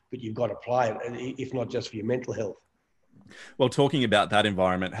environment, but you've got to play it, if not just for your mental health. Well, talking about that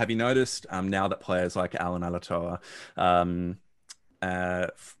environment, have you noticed now that players like Alan Alatoa,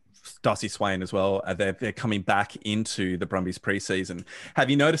 Darcy Swain as well, they're coming back into the Brumbies preseason. Have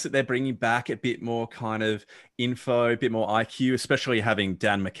you noticed that they're bringing back a bit more kind of info, a bit more IQ, especially having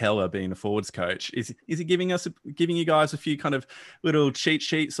Dan McKellar being the forwards coach? Is he giving you guys a few kind of little cheat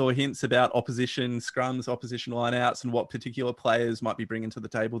sheets or hints about opposition scrums, opposition lineouts, and what particular players might be bringing to the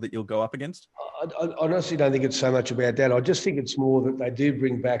table that you'll go up against? I honestly don't think it's so much about that. I just think it's more that they do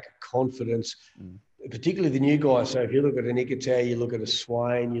bring back confidence. Particularly the new guys. So if you look at a Nikita, you look at a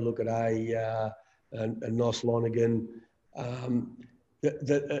Swain, you look at a Nos Lonergan,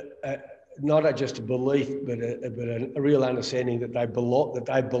 not just a belief, but a real understanding that they belong,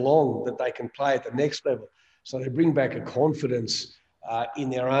 that they can play at the next level. So they bring back a confidence in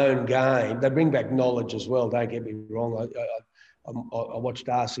their own game. They bring back knowledge as well. Don't get me wrong. I watched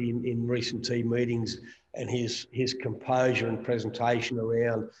Darcy in recent team meetings, and his composure and presentation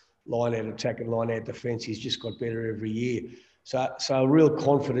around line-out attack and line-out defence, he's just got better every year. So a real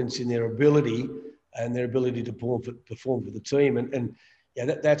confidence in their ability and their ability to perform for the team. And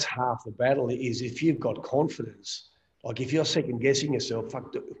that's half the battle, is if you've got confidence. Like if you're second-guessing yourself,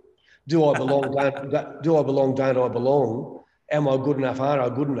 do I belong, don't I belong? Am I good enough, aren't I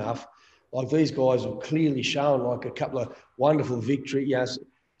good enough? Like these guys have clearly shown, like a couple of wonderful victories,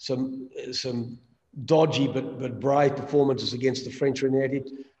 some dodgy but brave performances against the French United,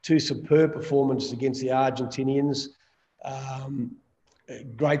 2 superb performances against the Argentinians,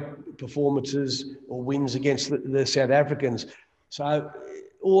 great performances or wins against the South Africans. So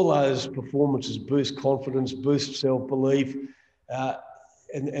all those performances boost confidence, boost self-belief,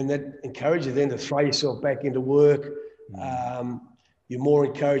 and that encourages you then to throw yourself back into work. You're more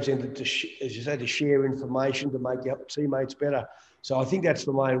encouraged then to share information to make your teammates better. So I think that's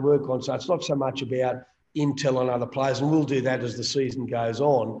the main work on. So it's not so much about intel on other players, and we'll do that as the season goes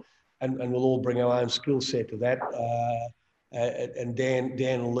on, and we'll all bring our own skill set to that. And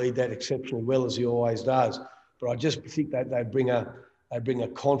Dan will lead that exceptionally well, as he always does. But I just think that they bring a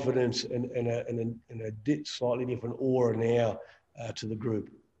confidence and a slightly different aura now to the group.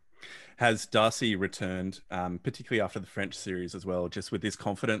 Has Darcy returned, particularly after the French series as well, just with this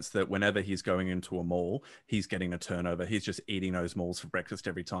confidence that whenever he's going into a maul, he's getting a turnover. He's just eating those mauls for breakfast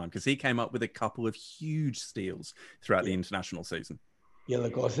every time, because he came up with a couple of huge steals throughout the international season. Yeah,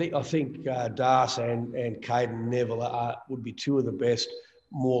 look, I think Darcy and Caden Neville would be 2 of the best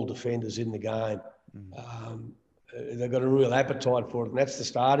maul defenders in the game. They've got a real appetite for it, and that's the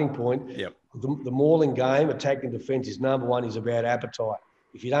starting point. Yep. The mauling game, attacking defence, is number one, is about appetite.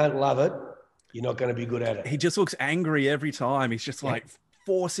 If you don't love it, you're not going to be good at it. He just looks angry every time. He's just like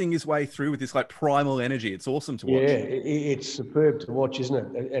forcing his way through with this like primal energy. It's awesome to watch. Yeah, it's superb to watch,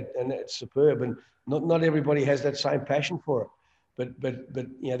 isn't it? And it's superb, and not everybody has that same passion for it. But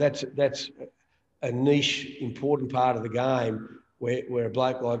you know, that's a niche, important part of the game where a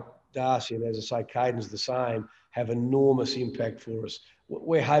bloke like Darcy, and as I say, Caden's the same, have enormous impact for us.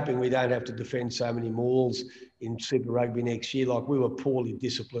 We're hoping we don't have to defend so many mauls in Super Rugby next year. Like, we were poorly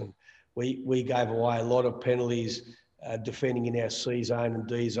disciplined. We gave away a lot of penalties defending in our C zone and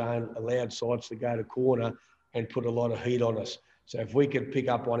D zone, allowed sides to go to corner and put a lot of heat on us. So if we could pick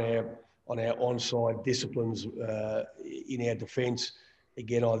up on our onside disciplines in our defence,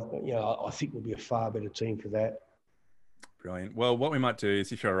 again, I think we'll be a far better team for that. Brilliant. Well, what we might do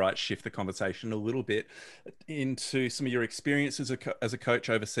is, if you're all right, shift the conversation a little bit into some of your experiences as a coach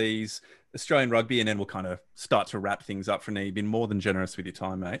overseas, Australian rugby, and then we'll kind of start to wrap things up for now. You've been more than generous with your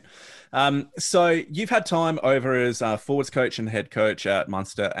time, mate. So you've had time over as forwards coach and head coach at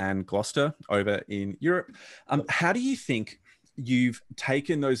Munster and Gloucester over in Europe. How do you think you've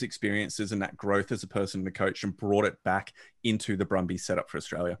taken those experiences and that growth as a person and a coach and brought it back into the Brumbies setup for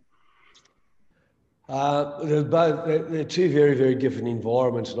Australia? They're two very, very different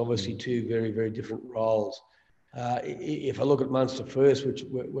environments, and obviously two very, very different roles. If I look at Munster first,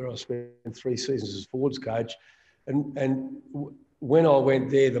 where I spent 3 seasons as forwards coach, and when I went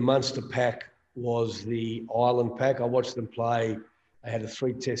there, the Munster pack was the island pack. I watched them play. They had a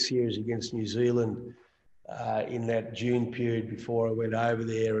 3-test series against New Zealand in that June period before I went over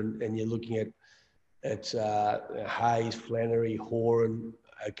there, and you're looking at Hayes, Flannery, Horan,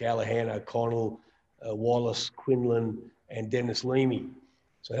 O'Callaghan, O'Connell, Wallace, Quinlan, and Dennis Leamy.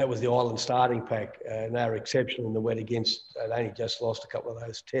 So that was the Island starting pack, and they were exceptional in the wet against. They only just lost a couple of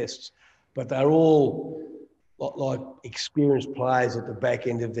those tests, but they're all like experienced players at the back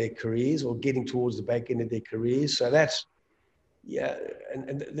end of their careers, or getting towards the back end of their careers. So that's, yeah,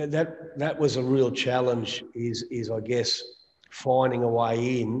 and that was a real challenge. Is I guess finding a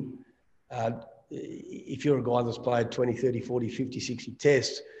way in. If you're a guy that's played 20, 30, 40, 50, 60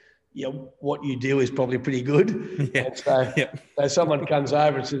 tests, what you do is probably pretty good. Yeah. So someone comes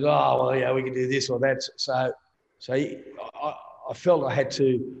over and says, "Oh, well, yeah, we can do this or that." So I felt I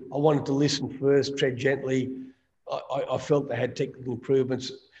wanted to listen first, tread gently. I felt they had technical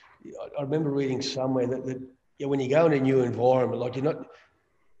improvements. I remember reading somewhere that when you go in a new environment, like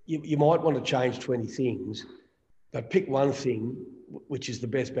you might want to change 20 things, but pick one thing which is the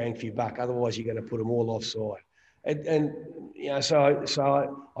best bang for your buck. Otherwise, you're going to put them all offside. And so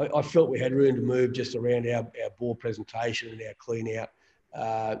I felt we had room to move just around our ball presentation and our clean out,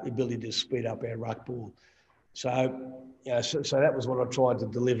 ability to speed up our ruck ball. So that was what I tried to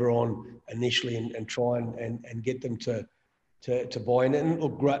deliver on initially, and try and get them to buy in. And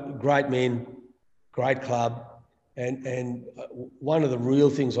look, great men, great club. And one of the real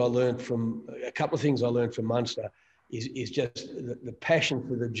things I learned from, a couple of things I learned from Munster is just the passion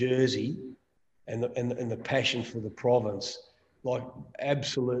for the jersey and the passion for the province, like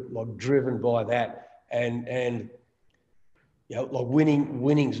absolute, like driven by that. And like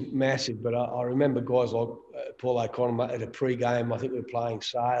winning's massive. But I remember guys like Paul O'Connor at a pre-game, I think we were playing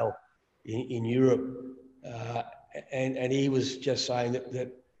Sale in Europe, and he was just saying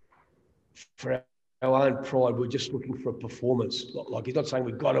that for our own pride, we're just looking for a performance. Like, he's not saying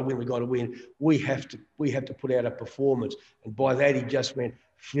we've got to win. We have to put out a performance. And by that, he just meant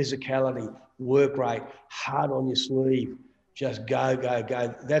physicality, work rate, hard on your sleeve, just go.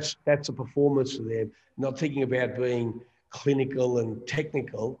 That's a performance for them. Not thinking about being clinical and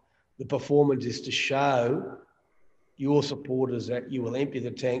technical. The performance is to show your supporters that you will empty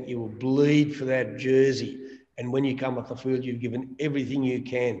the tank, you will bleed for that jersey. And when you come off the field, you've given everything you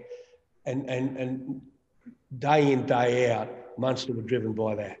can. And day in, day out, Munster were driven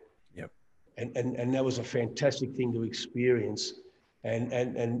by that. Yep. And that was a fantastic thing to experience. And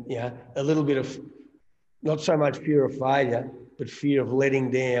a little bit of, not so much fear of failure, but fear of letting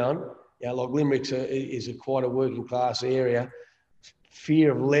down. Like Limerick is quite a working class area.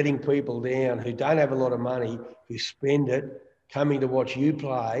 Fear of letting people down who don't have a lot of money, who spend it, coming to watch you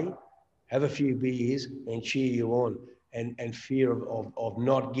play, have a few beers and cheer you on. And fear of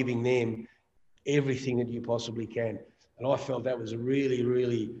not giving them everything that you possibly can. And I felt that was a really,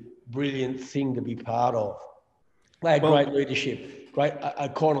 really brilliant thing to be part of. They had great leadership. Great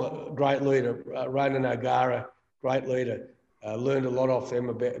O'Connell, great leader. Ronan O'Gara, great leader. Learned a lot off them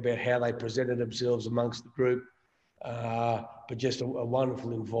about how they presented themselves amongst the group. But just a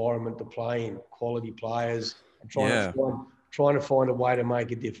wonderful environment to play in, quality players, and trying to find a way to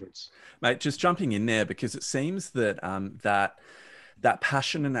make a difference. Mate, just jumping in there, because it seems that that that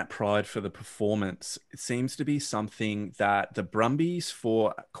passion and that pride for the performance, it seems to be something that the Brumbies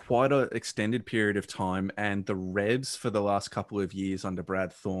for quite an extended period of time and the Reds for the last couple of years under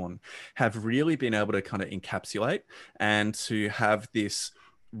Brad Thorn have really been able to kind of encapsulate, and to have this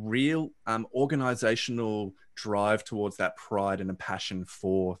real organizational drive towards that pride and a passion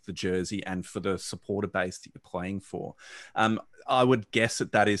for the jersey and for the supporter base that you're playing for. I would guess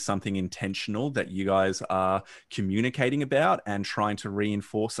that is something intentional that you guys are communicating about and trying to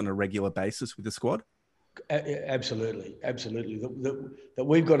reinforce on a regular basis with the squad. Absolutely. That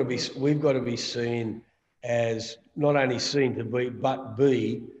we've got to be seen as not only seen to be, but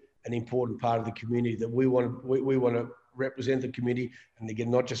be an important part of the community. That we want to represent the community, and again,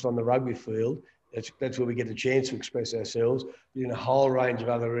 not just on the rugby field. That's where we get a chance to express ourselves, but in a whole range of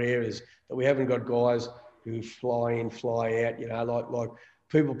other areas. That we haven't got guys who fly in, fly out. Like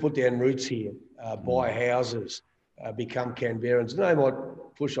people put down roots here, buy houses, become Canberrans. They might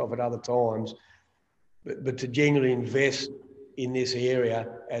push off at other times, but to genuinely invest in this area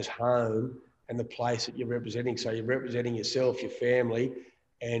as home and the place that you're representing. So you're representing yourself, your family,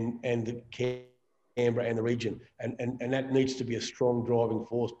 and the Canberra and the region, and that needs to be a strong driving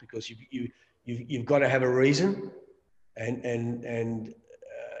force, because you've got to have a reason, and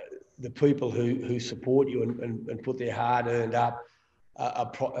the people who support you and put their hard-earned up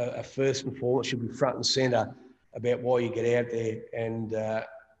are first and foremost should be front and centre about why you get out there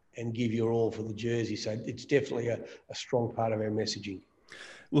and give your all for the jersey. So it's definitely a strong part of our messaging.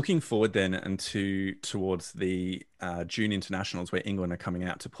 Looking forward then towards the June internationals where England are coming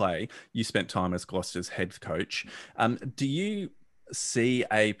out to play, you spent time as Gloucester's head coach. Do you see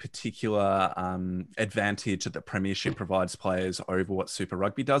a particular advantage that the Premiership provides players over what Super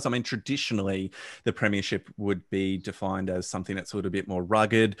Rugby does? I mean, traditionally, the Premiership would be defined as something that's a little bit more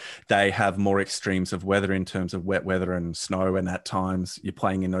rugged. They have more extremes of weather in terms of wet weather and snow, and at times you're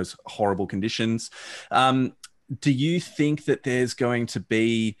playing in those horrible conditions. Do you think that there's going to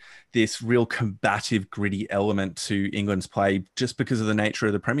be this real combative, gritty element to England's play just because of the nature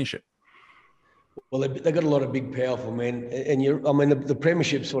of the Premiership? Well, they've got a lot of big, powerful men. And the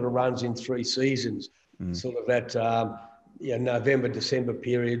Premiership sort of runs in 3 seasons, sort of that November, December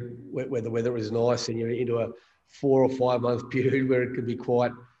period where the weather is nice, and you're into a 4 or 5 month period where it could be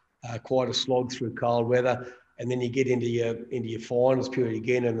quite a slog through cold weather. And then you get into your finals period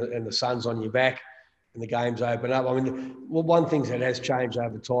again, and the sun's on your back, and the games open up. I mean, one thing that has changed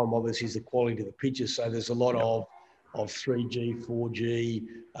over time, obviously, is the quality of the pitches. So there's a lot of 3G, 4G,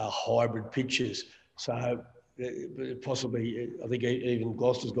 hybrid pitches. So possibly, I think even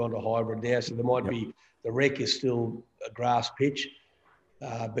Gloucester's gone to hybrid now. So there might be, the rec is still a grass pitch.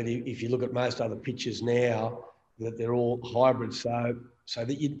 But if you look at most other pitches now, that they're all hybrid. So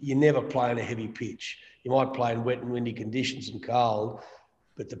that you never play on a heavy pitch. You might play in wet and windy conditions and cold,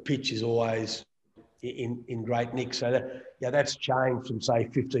 but the pitch is always in great nick. So that's changed from, say,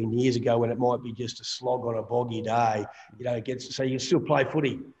 15 years ago, when it might be just a slog on a boggy day. So you can still play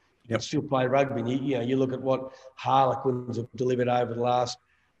footy. You can still play rugby. And you look at what Harlequins have delivered over the last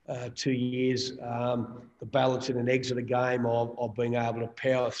 2 years, the balance in an exeter game of being able to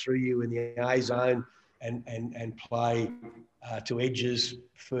power through you in the A zone and play to edges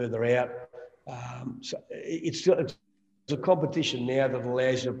further out. So it's a competition now that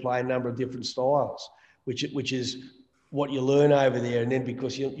allows you to play a number of different styles, which is what you learn over there. And then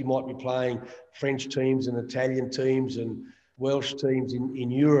because you might be playing French teams and Italian teams and Welsh teams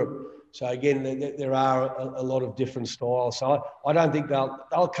in Europe. So again, there are a lot of different styles. So I don't think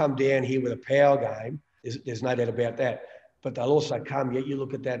they'll come down here with a power game. There's no doubt about that. But they'll also come, you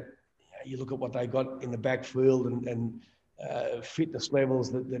look at that, you look at what they got in the backfield and fitness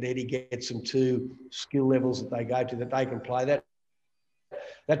levels that Eddie gets them to, skill levels that they go to, that they can play.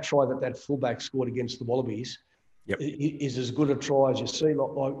 That try that fullback scored against the Wallabies is as good a try as you see. Like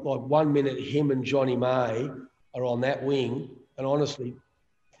 1 minute, him and Johnny May are on that wing, and honestly,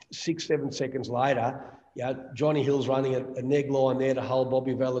 6-7 seconds later, Johnny Hill's running a neg line there to hold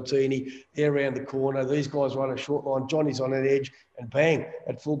Bobby Valentini. They're around the corner. These guys run a short line. Johnny's on an edge, and bang,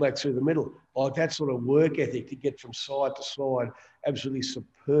 at fullback through the middle. Like that sort of work ethic to get from side to side, absolutely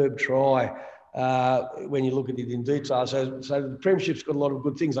superb try when you look at it in detail. So the Premiership's got a lot of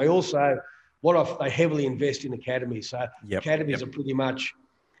good things. They also, they heavily invest in academies. So academies are pretty much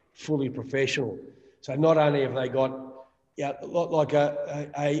fully professional. So not only have they got,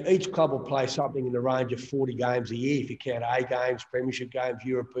 each club will play something in the range of 40 games a year, if you count A games, Premiership games,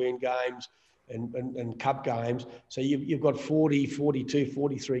 European games, and cup games. So you've got 40, 42,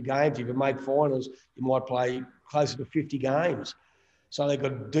 43 games. If you make finals, you might play closer to 50 games. So they've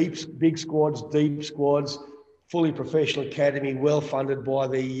got big squads, deep squads, fully professional academy, well funded by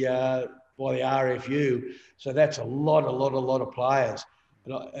the RFU. So that's a lot of players.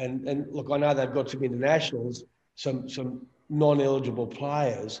 And look, I know they've got some internationals, some non-eligible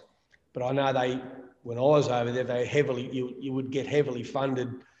players, but I know when I was over there, you would get heavily funded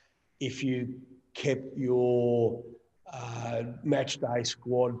if you kept your match day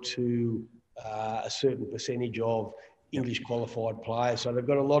squad to a certain percentage of English qualified players. So they've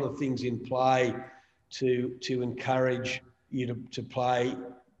got a lot of things in play to encourage you to play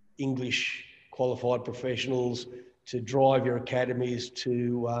English qualified professionals, to drive your academies,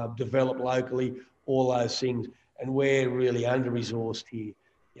 to develop locally, all those things. And we're really under-resourced here.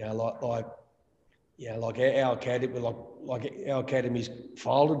 Like our academy, like our academy's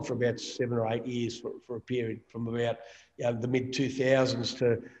folded for about 7 or 8 years for a period from about the mid 2000s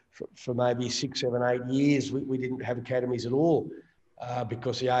to for maybe 6, 7, 8 years. We didn't have academies at all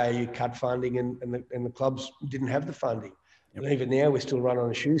because the AAU cut funding and the clubs didn't have the funding. Yep. And even now we still run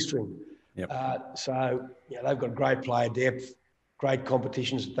on a shoestring. Yep. So they've got great player depth, great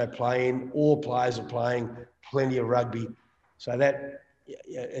competitions that they play in. All players are playing plenty of rugby. So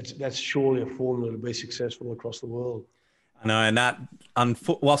that's surely a formula to be successful across the world. I know, and that,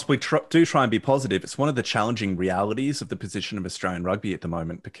 whilst we do try and be positive, it's one of the challenging realities of the position of Australian rugby at the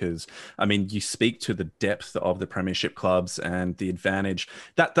moment, because, I mean, you speak to the depth of the premiership clubs and the advantage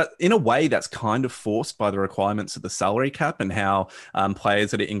that in a way that's kind of forced by the requirements of the salary cap and how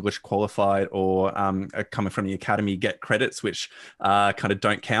players that are English qualified or are coming from the academy get credits which kind of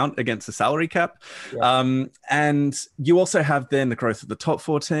don't count against the salary cap. Yeah. And you also have then the growth of the top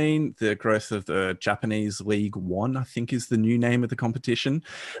 14, the growth of the Japanese League One, I think is the new name of the competition.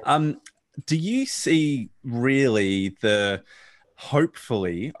 Do you see really the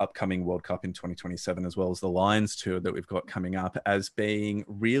hopefully upcoming World Cup in 2027, as well as the Lions tour that we've got coming up, as being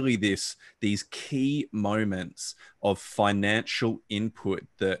really these key moments of financial input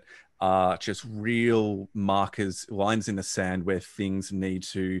that are just real markers, lines in the sand where things need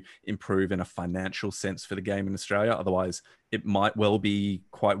to improve in a financial sense for the game in Australia? Otherwise, it might well be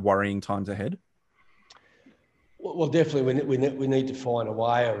quite worrying times ahead. Well, definitely, we need to find a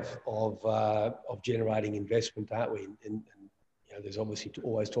way of generating investment, don't we? And there's obviously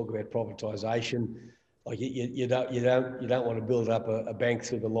always talk about privatisation. Like you don't want to build up a bank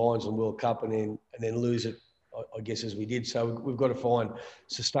through the Lions and World Cup and then lose it, I guess, as we did. So we've got to find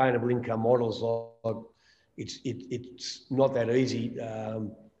sustainable income models. Like it's not that easy.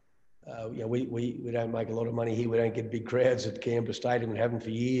 We don't make a lot of money here. We don't get big crowds at Canberra Stadium and haven't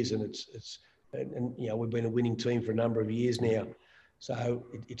for years, and And we've been a winning team for a number of years now, so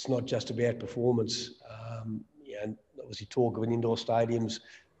it's not just about performance. And obviously, talk of an indoor stadium's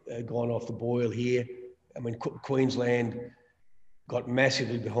gone off the boil here. I mean, Queensland got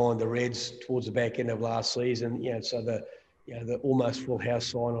massively behind the Reds towards the back end of last season. So the almost full house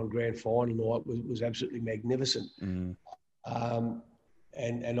sign on grand final night was absolutely magnificent. Mm.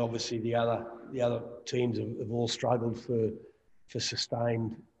 And obviously the other teams have all struggled for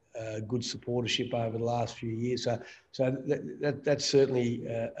sustained good supportership over the last few years. So that's certainly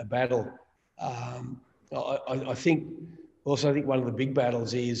a battle. I think one of the big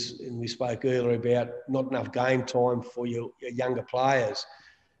battles is, and we spoke earlier about not enough game time for your younger players,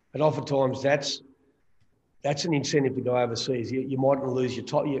 but oftentimes that's an incentive to go overseas. You mightn't lose your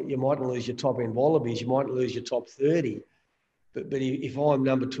top. You mightn't lose your top end wallabies. You might lose your top 30. But if I'm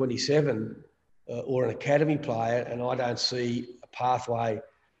number 27 or an academy player and I don't see a pathway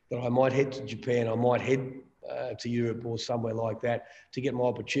that I might head to Japan, I might head to Europe or somewhere like that to get my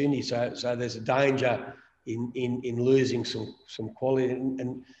opportunity. So there's a danger in losing some quality.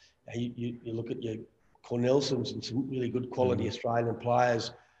 And you look at your Cornelsons and some really good quality Australian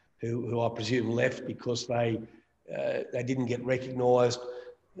players who I presume left because they didn't get recognised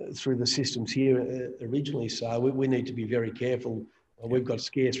through the systems here originally. So we need to be very careful. We've got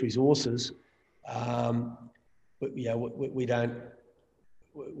scarce resources, but we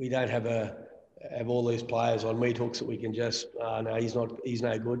don't have all these players on meat hooks that we can just no, he's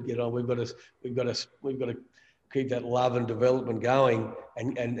no good, get on. We've got to keep that love and development going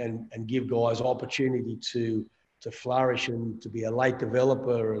and give guys opportunity to flourish and to be a late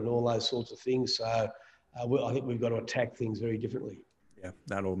developer and all those sorts of things. So I think we've got to attack things very differently. Yeah,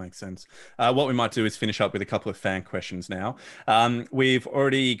 that all makes sense. What we might do is finish up with a couple of fan questions now. We've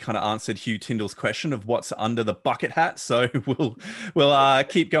already kind of answered Hugh Tyndall's question of what's under the bucket hat, so we'll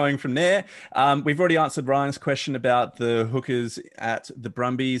keep going from there. We've already answered Ryan's question about the hookers at the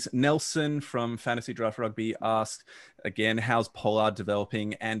Brumbies. Nelson from Fantasy Draft Rugby asked again, how's Pollard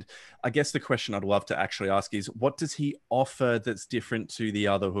developing? And I guess the question I'd love to actually ask is, what does he offer that's different to the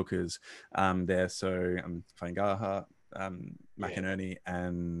other hookers there? So Fangaha, McInerney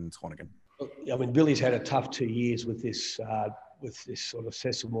and Swanigan. I mean, Billy's had a tough 2 years with this sort of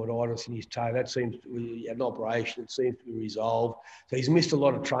sesamoiditis in his toe. That seems to be an operation. It seems to be resolved. So he's missed a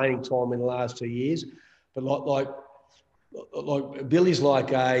lot of training time in the last 2 years. But like Billy's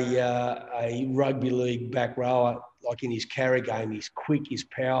like a rugby league back rower. Like in his carry game, he's quick, he's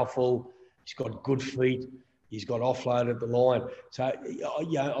powerful, he's got good feet, he's got offload at the line. So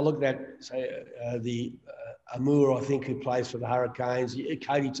yeah, I look at that. Say the Amour, I think, who plays for the Hurricanes,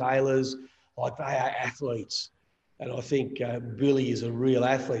 Cody Taylor's, like they are athletes. And I think Billy is a real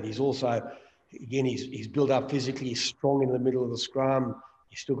athlete. He's also, again, he's built up physically, he's strong in the middle of the scrum.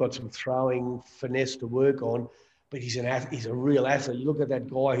 He's still got some throwing finesse to work on, but he's a real athlete. You look at that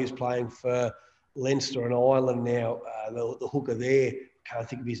guy who's playing for Leinster and Ireland now, the hooker there, can't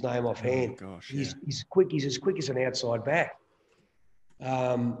think of his name offhand. Oh, gosh, He's quick. He's as quick as an outside back.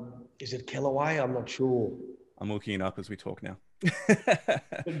 Is it Kellaway? I'm not sure. I'm looking it up as we talk now.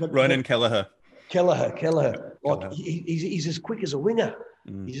 Ronan Kelleher. Kelleher. Like he's as quick as a winger.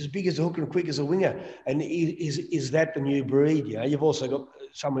 He's as big as a hooker and quick as a winger. And is that the new breed? You know, you've also got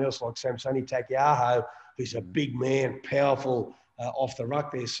someone else like Samsoni Takiaho, who's a big man, powerful off the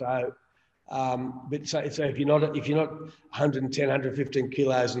ruck there. So, so if you're not 110, 115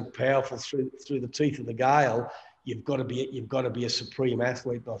 kilos and powerful through the teeth of the gale, you've got to be a supreme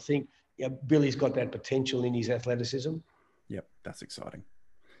athlete. And I think Billy's got that potential in his athleticism. Yep, that's exciting.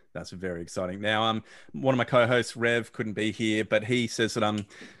 That's very exciting. Now, one of my co-hosts, Rev, couldn't be here, but he says that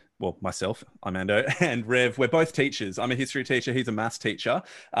myself, Armando, and Rev, we're both teachers. I'm a history teacher. He's a maths teacher.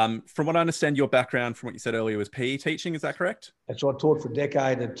 From what I understand, your background, from what you said earlier, was PE teaching. Is that correct? That's what I taught for a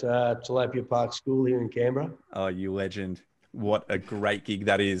decade at Tilapia Park School here in Canberra. Oh, you legend. What a great gig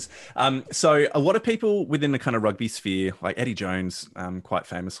that is. So a lot of people within the kind of rugby sphere, like Eddie Jones, quite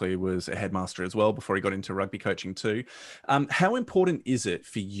famously was a headmaster as well before he got into rugby coaching too. How important is it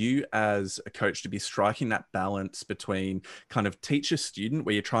for you as a coach to be striking that balance between kind of teacher-student,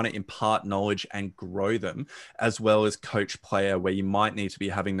 where you're trying to impart knowledge and grow them, as well as coach-player, where you might need to be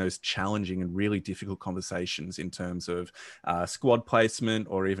having those challenging and really difficult conversations in terms of squad placement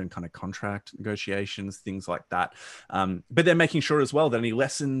or even kind of contract negotiations, things like that. But then making sure as well that any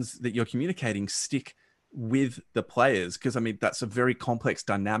lessons that you're communicating stick with the players, because I mean, that's a very complex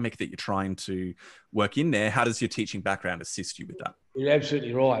dynamic that you're trying to work in there. How does your teaching background assist you with that? You're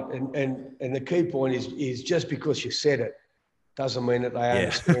absolutely right. And the key point is just because you said it doesn't mean that they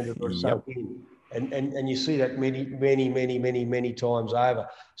understand it or sunk in. And you see that many times over.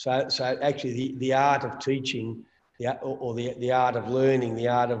 So actually the art of teaching, the art of learning, the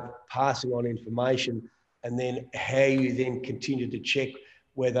art of passing on information, and then how you then continue to check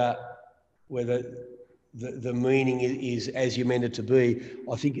whether the meaning is as you meant it to be,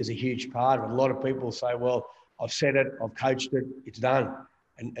 I think is a huge part of it. A lot of people say, well, I've said it, I've coached it, it's done.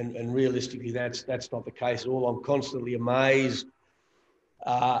 And realistically, that's not the case at all. I'm constantly amazed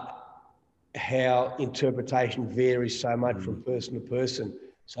how interpretation varies so much from person to person,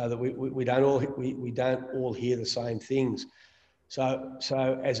 so that we don't all hear the same things. So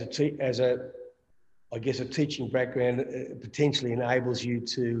as a teaching background potentially enables you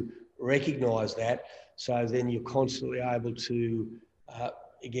to recognise that. So then you're constantly able to,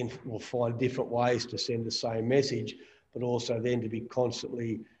 we'll find different ways to send the same message, but also then to be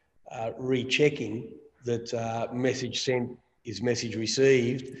constantly rechecking that message sent is message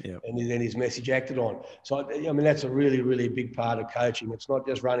received, and then is message acted on. So, I mean, that's a really, really big part of coaching. It's not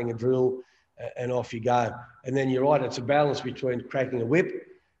just running a drill and off you go. And then you're right, it's a balance between cracking a whip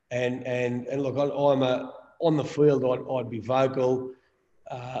and look, on the field, I'd be vocal,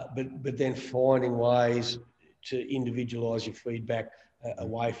 but then finding ways to individualise your feedback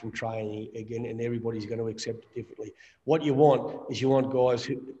away from training again, and everybody's going to accept it differently. What you want is guys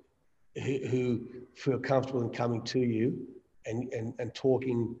who feel comfortable in coming to you and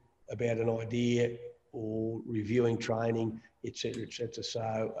talking about an idea or reviewing training, etc., etc.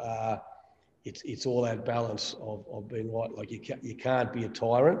 So it's all that balance of being right. Like you can't be a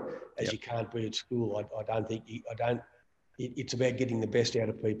tyrant as you can't be at school. I don't think it's about getting the best out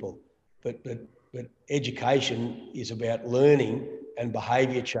of people, but education is about learning and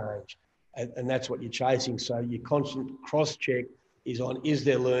behaviour change, and that's what you're chasing. So you constant cross-check is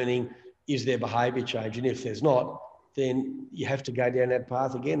there learning, is there behaviour change? And if there's not, then you have to go down that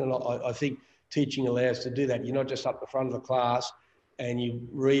path again. And I think teaching allows to do that. You're not just up the front of the class and you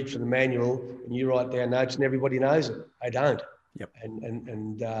read from the manual and you write down notes and everybody knows it. They don't. Yep.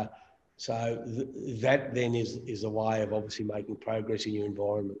 So that then is a way of obviously making progress in your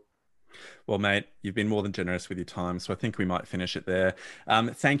environment. Well, mate, you've been more than generous with your time, so I think we might finish it there.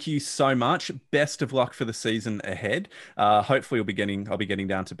 Thank you so much. Best of luck for the season ahead. Hopefully, I'll be getting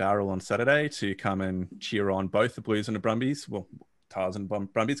down to Bowral on Saturday to come and cheer on both the Blues and the Brumbies. Well, Tars and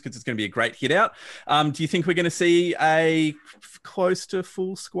Brumbies, because it's going to be a great hit out. Do you think we're going to see a close to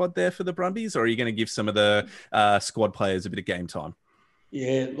full squad there for the Brumbies, or are you going to give some of the squad players a bit of game time?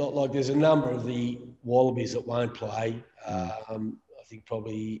 Yeah, like there's a number of the Wallabies that won't play. I think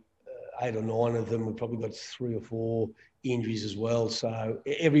probably 8 or 9 of them. We've probably got 3 or 4 injuries as well. So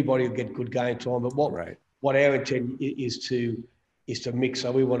everybody will get good game time. But what our intent is to mix.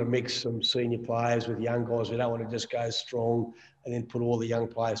 So we want to mix some senior players with young guys. We don't want to just go strong and then put all the young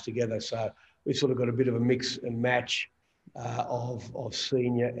players together. So we've sort of got a bit of a mix and match of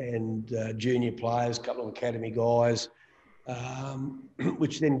senior and junior players, a couple of academy guys,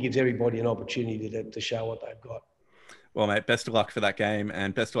 which then gives everybody an opportunity to show what they've got. Well, mate, best of luck for that game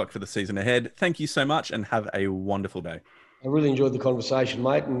and best of luck for the season ahead. Thank you so much and have a wonderful day. I really enjoyed the conversation,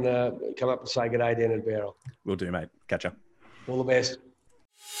 mate, and come up and say good day down at Bowral. Will do, mate. Catch up. All the best.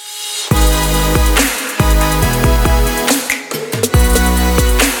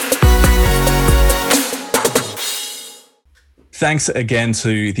 Thanks again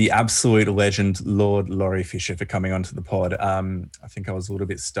to the absolute legend, Lord Laurie Fisher, for coming onto the pod. I think I was a little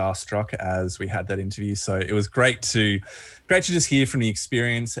bit starstruck as we had that interview. So it was great to just hear from the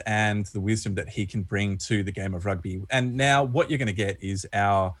experience and the wisdom that he can bring to the game of rugby. And now what you're going to get is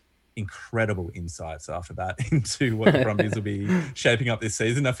our incredible insights after that into what the Brumbies will be shaping up this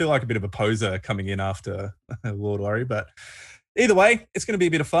season. I feel like a bit of a poser coming in after Lord Laurie, but either way, it's going to be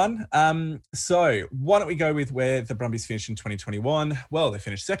a bit of fun. So why don't we go with where the Brumbies finished in 2021? Well, they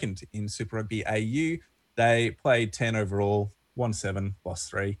finished second in Super Rugby AU. They played 10 overall, won 7, lost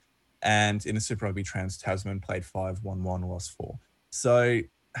 3. And in the Super Rugby Trans-Tasman, played 5, won 1, lost 4. So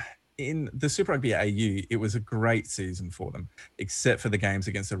in the Super Rugby AU, it was a great season for them, except for the games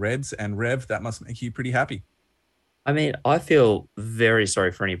against the Reds. And Rev, that must make you pretty happy. I mean, I feel very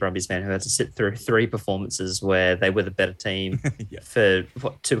sorry for any Brumbies fan who had to sit through 3 performances where they were the better team for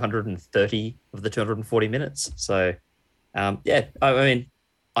 230 of the 240 minutes. So, I mean,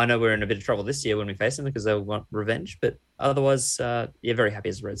 I know we're in a bit of trouble this year when we face them because they'll want revenge, but otherwise, very happy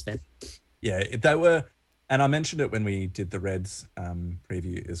as a Reds fan. Yeah, they were, and I mentioned it when we did the Reds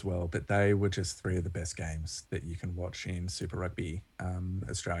preview as well, but they were just 3 of the best games that you can watch in Super Rugby,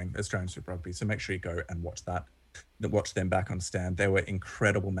 Australian Super Rugby. So make sure you go and watch them back on stand. They were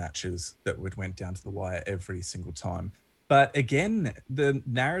incredible matches that went down to the wire every single time. But again, the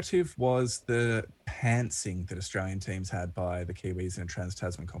narrative was the pantsing that Australian teams had by the Kiwis in a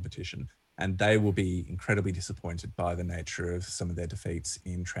Trans-Tasman competition. And they will be incredibly disappointed by the nature of some of their defeats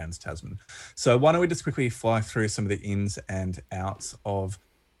in Trans-Tasman. So why don't we just quickly fly through some of the ins and outs of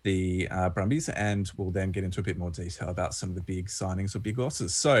the Brumbies, and we'll then get into a bit more detail about some of the big signings or big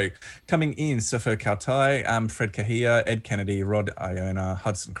losses. So coming in, Sefo Kautai, Fred Kahia, Ed Kennedy, Rod Iona,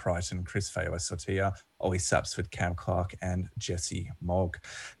 Hudson Crichton, Chris Feauai-Sautia, Ollie Sapsford, Cam Clark, and Jesse Mogg.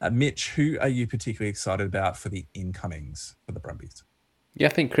 Mitch, who are you particularly excited about for the incomings for the Brumbies? Yeah, I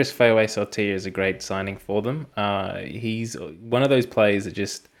think Chris Feauai-Sautia is a great signing for them. He's one of those players that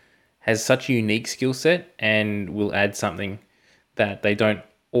just has such a unique skill set and will add something that they don't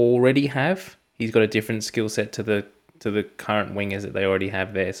already have. He's got a different skill set to the current wingers that they already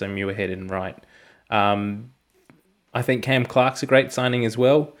have there, so Muirhead and Wright. I think Cam Clark's a great signing as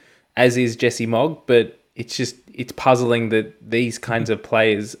well, as is Jesse Mogg, but it's puzzling that these kinds of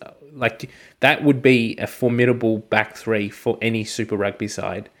players, like that would be a formidable back 3 for any Super Rugby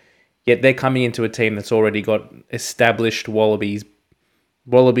side, yet they're coming into a team that's already got established Wallaby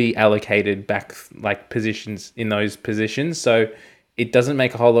allocated back like positions in those positions, so it doesn't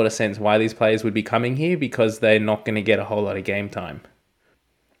make a whole lot of sense why these players would be coming here because they're not going to get a whole lot of game time.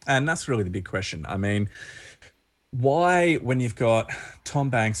 And that's really the big question. I mean, why, when you've got Tom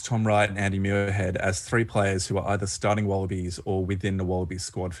Banks, Tom Wright, and Andy Muirhead as 3 players who are either starting Wallabies or within the Wallabies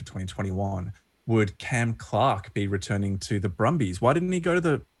squad for 2021, would Cam Clark be returning to the Brumbies? Why didn't he go to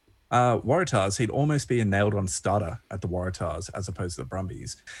the Waratahs, he'd almost be a nailed-on starter at the Waratahs as opposed to the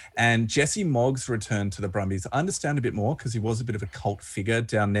Brumbies. And Jesse Mogg's return to the Brumbies, I understand a bit more because he was a bit of a cult figure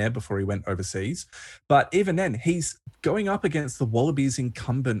down there before he went overseas. But even then, he's going up against the Wallabies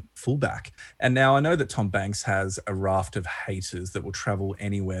incumbent fullback. And now I know that Tom Banks has a raft of haters that will travel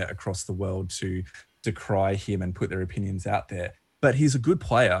anywhere across the world to decry him and put their opinions out there. But he's a good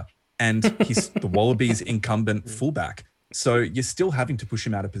player and he's the Wallabies incumbent fullback. So you're still having to push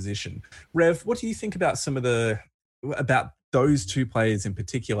him out of position. Rev, what do you think about about those two players in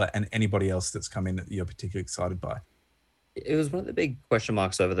particular and anybody else that's come in that you're particularly excited by? It was one of the big question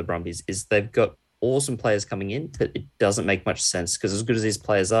marks over the Brumbies is they've got awesome players coming in, but it doesn't make much sense because as good as these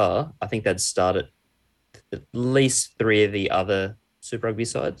players are, I think they'd start at least 3 of the other Super Rugby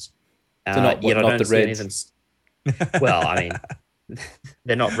sides. So not the Reds. Well, I mean,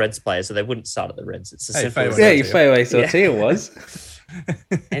 they're not Reds players, so they wouldn't start at the Reds. It's a simple. Fayaway Sortia was,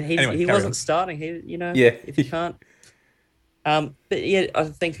 and he wasn't starting. If you can't. But yeah, I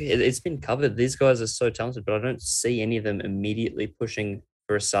think it's been covered. These guys are so talented, but I don't see any of them immediately pushing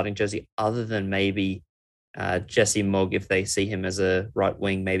for a starting jersey, other than maybe Jesse Mogg if they see him as a right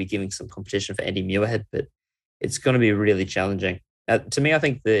wing, maybe giving some competition for Andy Muirhead. But it's going to be really challenging. To me, I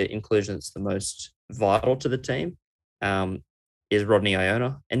think the inclusion that's the most vital to the team is Rodney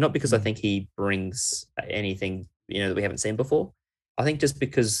Iona, and not because I think he brings anything that we haven't seen before. I think just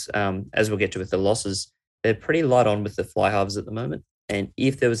because, as we'll get to with the losses, they're pretty light on with the fly halves at the moment. And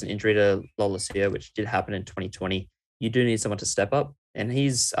if there was an injury to Lolesio, which did happen in 2020, you do need someone to step up. And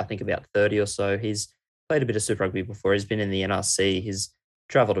he's, I think, about 30 or so. He's played a bit of Super Rugby before. He's been in the NRC. He's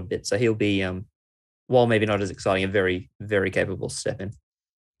travelled a bit, so he'll be, while maybe not as exciting, a very, very capable step in.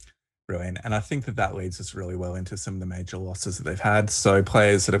 Brilliant. And I think that leads us really well into some of the major losses that they've had. So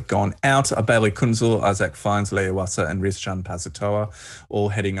players that have gone out are Bailey Kunzel, Isaac Fines, Leawasa, and Rizchan Pasatoa, all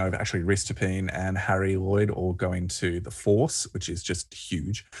heading over. Actually, Ristapine and Harry Lloyd all going to the Force, which is just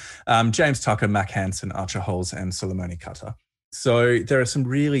huge. James Tucker, Mac Hansen, Archer Holes, and Solomoni Kata. So there are some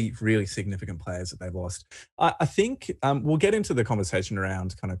really, really significant players that they've lost. I think we'll get into the conversation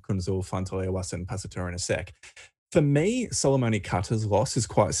around kind of Kunzel, Fines, Leawasa, and Pasatoa in a sec. For me, Solomoni Kata's loss is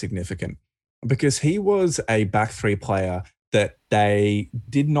quite significant because he was a back 3 player that they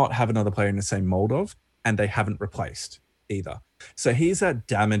did not have another player in the same mold of, and they haven't replaced either. So he's a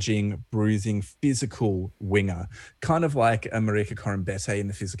damaging, bruising, physical winger, kind of like a Marika Korombete in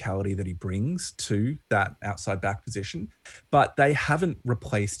the physicality that he brings to that outside back position. But they haven't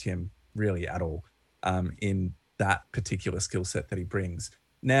replaced him really at all in that particular skill set that he brings.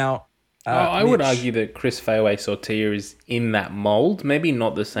 Now, I would argue that Chris Fayaway Sortia is in that mold. Maybe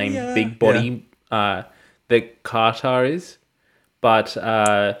not the same big body that Qatar is, but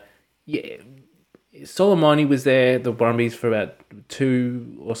Solomoni was there, the Brumbies, for about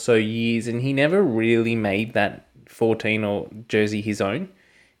 2 or so years, and he never really made that 14 or jersey his own.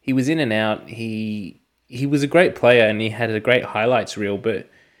 He was in and out. He was a great player and he had a great highlights reel, but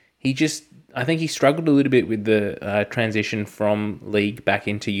I think he struggled a little bit with the transition from league back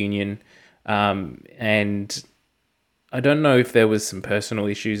into union. And I don't know if there was some personal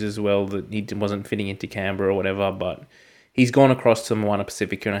issues as well that he wasn't fitting into Canberra or whatever, but he's gone across to Moana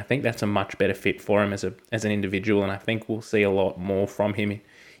Pacifica, and I think that's a much better fit for him as an individual, and I think we'll see a lot more from him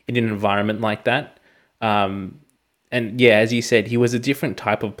in an environment like that. And yeah, as you said, he was a different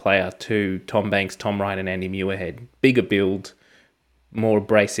type of player to Tom Banks, Tom Wright, and Andy Muirhead. Bigger build, more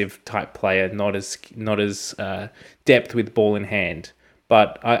abrasive type player, not as depth with ball in hand.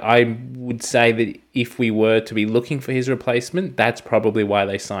 But I would say that if we were to be looking for his replacement, that's probably why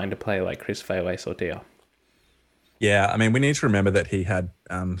they signed a player like Chris Fayaway Sortia. Yeah, I mean, we need to remember that he had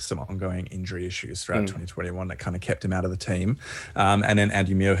some ongoing injury issues throughout 2021 that kind of kept him out of the team. And then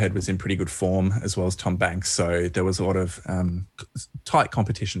Andy Muirhead was in pretty good form, as well as Tom Banks. So there was a lot of tight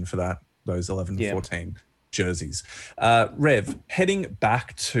competition for those 11 and 14 jerseys. Rev, heading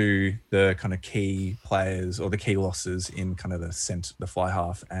back to the kind of key players or the key losses in kind of the fly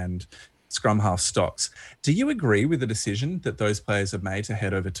half and scrum half stocks, do you agree with the decision that those players have made to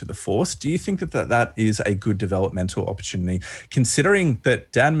head over to the Force? Do you think that is a good developmental opportunity, considering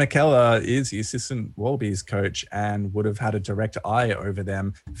that Dan McKellar is the assistant Wallabies coach and would have had a direct eye over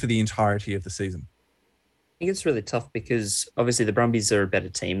them for the entirety of the season? I think it's really tough because obviously the Brumbies are a better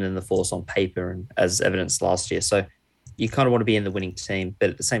team than the Force on paper and as evidenced last year. So you kind of want to be in the winning team. But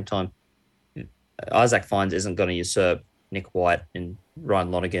at the same time, Isaac Fines isn't going to usurp Nick White and Ryan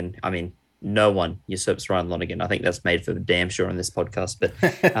Lonergan. I mean, no one usurps Ryan Lonergan. I think that's made for damn sure on this podcast. But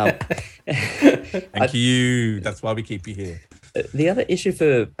Thank you. That's why we keep you here. The other issue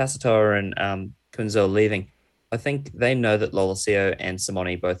for Pasatoa and Kunzel leaving, I think they know that Lolosio and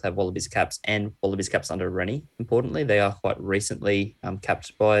Simoni both have Wallabies caps and Wallabies caps under Rennie. Importantly, they are quite recently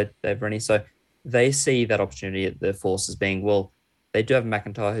capped by Dave Rennie. So they see that opportunity at the Force as being, well, they do have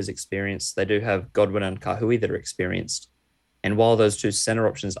McIntyre who's experienced. They do have Godwin and Kahui that are experienced. And while those two center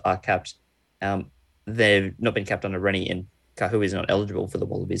options are capped, they've not been capped under Rennie, and Kahui is not eligible for the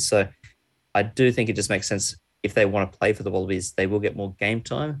Wallabies. So I do think it just makes sense. If they want to play for the Wallabies, they will get more game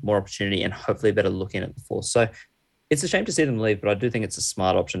time, more opportunity, and hopefully a better look in at the Force. So it's a shame to see them leave, but I do think it's a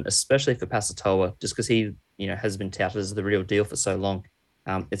smart option, especially for Pasatoa, just because he, has been touted as the real deal for so long.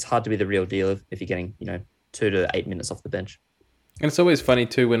 It's hard to be the real deal if you're getting, 2 to 8 minutes off the bench. And it's always funny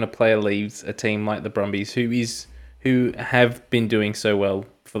too when a player leaves a team like the Brumbies, who have been doing so well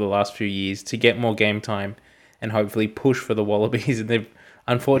for the last few years, to get more game time and hopefully push for the Wallabies. And they've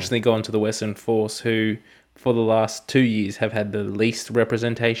unfortunately gone to the Western Force, who for the last 2 years have had the least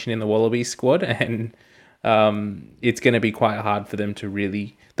representation in the Wallabies squad, and it's going to be quite hard for them to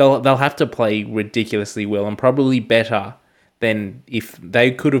really. They'll have to play ridiculously well, and probably better than if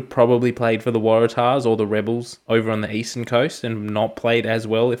they could have probably played for the Waratahs or the Rebels over on the eastern coast and not played as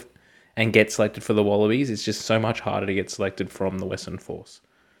well and get selected for the Wallabies. It's just so much harder to get selected from the Western Force.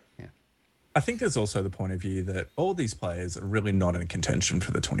 I think there's also the point of view that all these players are really not in contention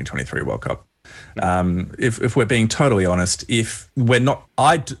for the 2023 World Cup. If we're being totally honest, if we're not,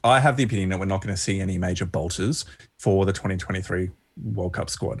 I have the opinion that we're not going to see any major bolters for the 2023 World Cup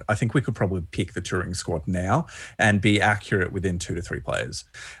squad. I think we could probably pick the touring squad now and be accurate within 2 to 3 players.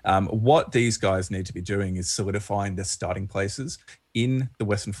 What these guys need to be doing is solidifying their starting places in the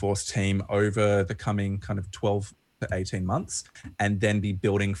Western Force team over the coming kind of 12 to 18 months, and then be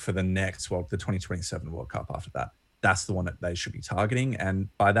building for the next, the 2027 World Cup after that. That's the one that they should be targeting. And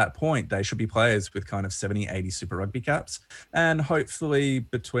by that point, they should be players with kind of 70, 80 Super Rugby caps, and hopefully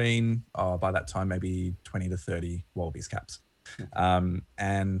between, by that time, maybe 20 to 30 Wallabies caps.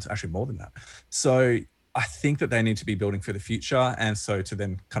 And actually more than that. So I think that they need to be building for the future. And so to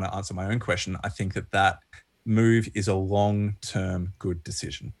then kind of answer my own question, I think that move is a long-term good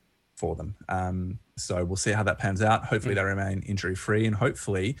decision for them. So we'll see how that pans out. Hopefully they remain injury-free, and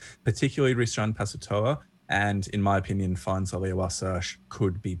hopefully, particularly Rishan Pasatoa, and in my opinion, Fines Aliawasa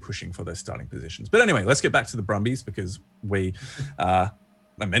could be pushing for those starting positions. But anyway, let's get back to the Brumbies, because we are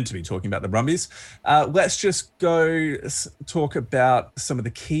meant to be talking about the Brumbies. Let's just go talk about some of the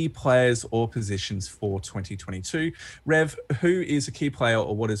key players or positions for 2022. Rev, who is a key player,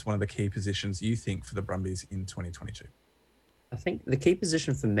 or what is one of the key positions you think for the Brumbies in 2022? I think the key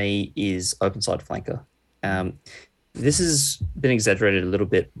position for me is open side flanker. This has been exaggerated a little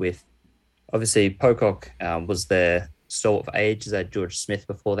bit with, obviously, Pocock was their stalwart for ages. They had George Smith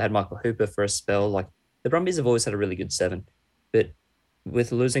before. They had Michael Hooper for a spell. Like, the Brumbies have always had a really good 7. But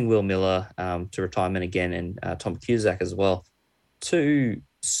with losing Will Miller to retirement again, and Tom Cusack as well, 2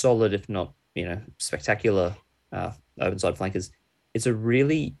 solid, if not, spectacular open side flankers. It's a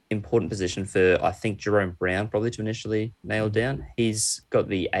really important position for, I think, Jerome Brown probably to initially nail down. He's got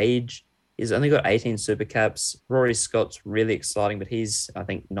the age. He's only got 18 super caps. Rory Scott's really exciting, but he's, I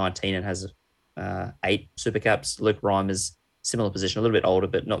think, 19 and has 8 super caps. Luke Reimer's similar position, a little bit older,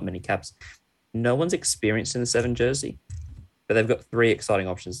 but not many caps. No one's experienced in the 7 jersey, but they've got 3 exciting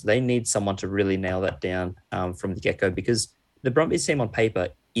options. They need someone to really nail that down from the get-go, because the Brumbies team on paper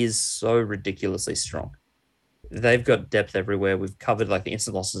is so ridiculously strong. They've got depth everywhere. We've covered like the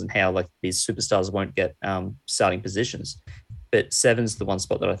instant losses and how like these superstars won't get starting positions. But 7's the one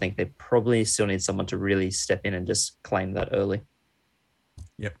spot that I think they probably still need someone to really step in and just claim that early.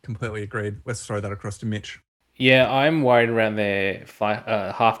 Yep, completely agreed. Let's throw that across to Mitch. Yeah, I'm worried around their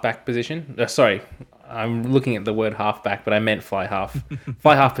halfback position. Sorry, I'm looking at the word halfback, but I meant fly half.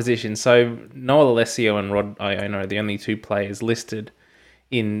 Fly half position. So Noah Alessio and Rod Iona are the only 2 players listed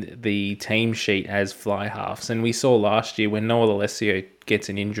in the team sheet as fly halves. And we saw last year when Noah Alessio gets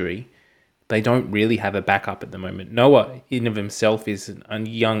an injury, they don't really have a backup at the moment. Noah in of himself is a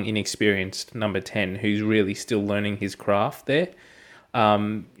young, inexperienced number 10 who's really still learning his craft there.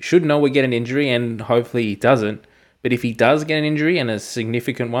 Should Noah get an injury, and hopefully he doesn't, but if he does get an injury, and a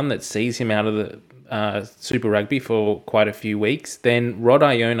significant one that sees him out of the Super Rugby for quite a few weeks, then Rod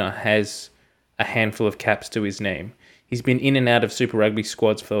Iona has a handful of caps to his name. He's been in and out of Super Rugby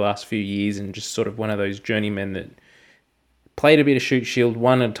squads for the last few years, and just sort of one of those journeymen that played a bit of shoot shield,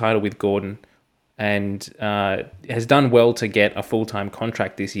 won a title with Gordon, and has done well to get a full-time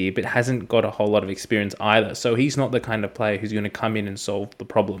contract this year, but hasn't got a whole lot of experience either. So he's not the kind of player who's going to come in and solve the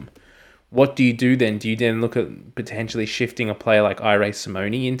problem. What do you do then? Do you then look at potentially shifting a player like Ire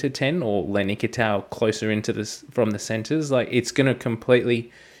Simoni into 10, or Len Ikitau closer into this from the centres? Like, it's going to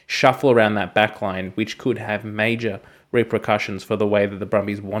completely shuffle around that back line, which could have major repercussions for the way that the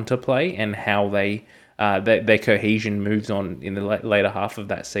Brumbies want to play and how their cohesion moves on in the later half of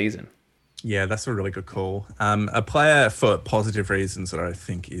that season. Yeah, that's a really good call. A player for positive reasons that I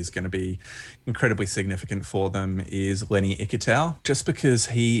think is going to be incredibly significant for them is Lenny Ikitau, just because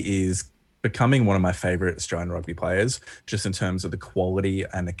he is becoming one of my favorite Australian rugby players, just in terms of the quality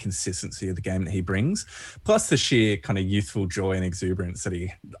and the consistency of the game that he brings, plus the sheer kind of youthful joy and exuberance that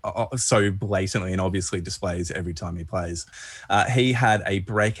he so blatantly and obviously displays every time he plays. He had a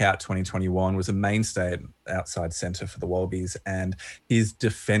breakout 2021, was a mainstay at outside centre for the Wallabies, and his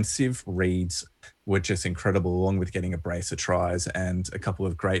defensive reads were just incredible, along with getting a brace of tries and a couple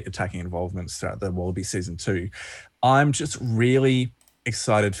of great attacking involvements throughout the Wallaby season too. I'm just really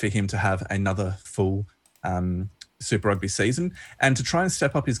excited for him to have another full Super Rugby season and to try and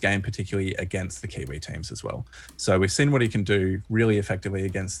step up his game, particularly against the Kiwi teams as well. So we've seen what he can do really effectively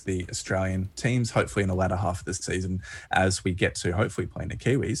against the Australian teams, hopefully in the latter half of this season, as we get to hopefully playing the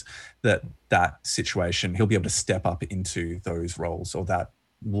Kiwis, that situation, he'll be able to step up into those roles or that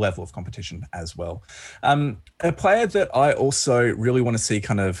level of competition as well. A player that I also really want to see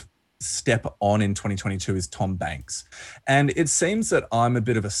kind of step on in 2022 is Tom Banks. And it seems that I'm a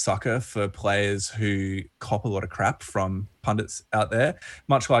bit of a sucker for players who cop a lot of crap from pundits out there.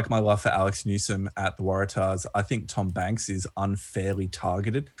 Much like my love for Alex Newsome at the Waratahs, I think Tom Banks is unfairly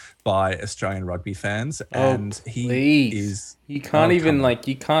targeted by Australian rugby fans. And you can't even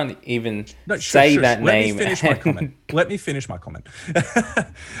say that name. Let me finish my comment.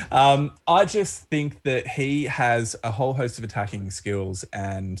 I just think that he has a whole host of attacking skills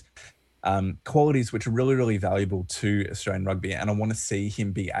and qualities which are really, really valuable to Australian rugby. And I want to see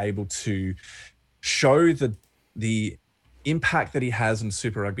him be able to show the impact that he has on the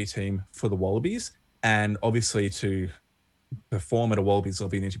Super Rugby team for the Wallabies. And obviously to perform at a Wallabies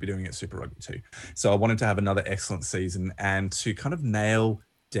level, you need to be doing it at Super Rugby too. So I wanted to have another excellent season and to kind of nail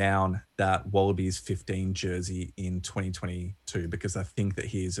down that Wallabies 15 jersey in 2022, because I think that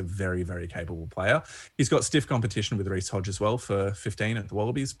he is a very, very capable player. He's got stiff competition with Reece Hodge as well for 15 at the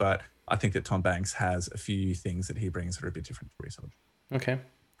Wallabies, but I think that Tom Banks has a few things that he brings that are a bit different to Reece Hodge. Okay.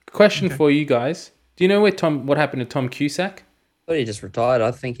 Question for you guys. Do you know what happened to Tom Cusack? I thought he just retired.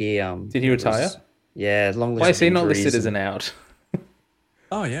 I think he... Did he retire? Yeah, long list. Why is he not listed as an out?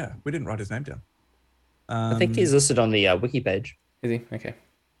 Oh, yeah. We didn't write his name down. I think he's listed on the wiki page. Is he? Okay.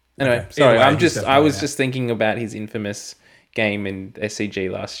 Anyway, sorry. I was just thinking about his infamous game in SCG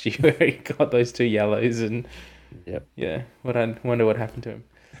last year where he got those 2 yellows and I wonder what happened to him.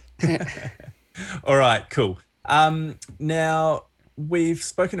 All right, cool. Now we've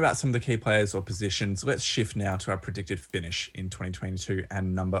spoken about some of the key players or positions. Let's shift now to our predicted finish in 2022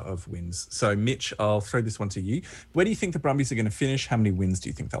 and number of wins. So Mitch, I'll throw this one to you. Where do you think the Brumbies are going to finish? How many wins do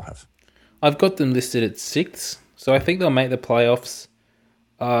you think they'll have? I've got them listed at 6th, so I think they'll make the playoffs.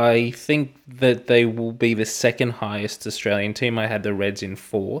 I think that they will be the second highest Australian team. I had the Reds in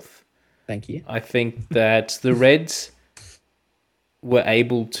 4th. Thank you. I think that the Reds were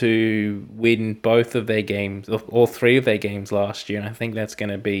able to win both of their games, or 3 of their games last year, and I think that's going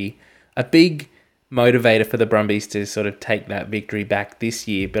to be a big motivator for the Brumbies to sort of take that victory back this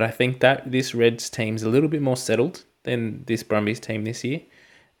year. But I think that this Reds team's a little bit more settled than this Brumbies team this year,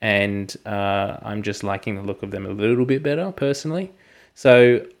 and I'm just liking the look of them a little bit better, personally.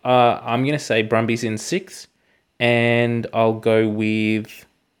 So I'm going to say Brumbies in 6th, and I'll go with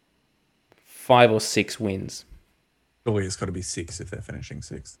 5 or 6 wins. Surely it's got to be 6 if they're finishing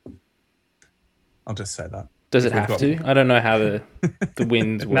 6th. I'll just say that. Does it have to? I don't know how the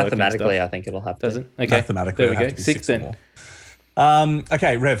wins work. Mathematically, I think it'll have to. Does it? Okay. Mathematically, there we go. 6 then.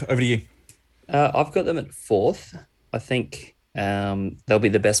 Okay, Rev, over to you. I've got them at 4th. I think they'll be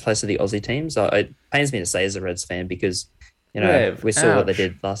the best place of the Aussie teams. It pains me to say as a Reds fan because we saw what they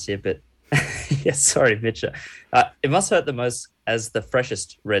did last year, but yeah, sorry, Mitch. It must hurt the most as the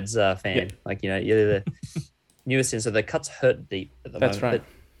freshest Reds fan. Yeah. You're the newest in, so the cuts hurt deep at the moment. That's right.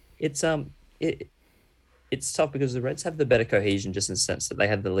 But it's tough because the Reds have the better cohesion, just in the sense that they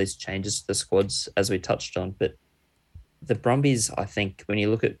have the least changes to the squads, as we touched on. But the Brumbies, I think, when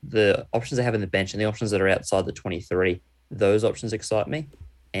you look at the options they have in the bench and the options that are outside the 23, those options excite me.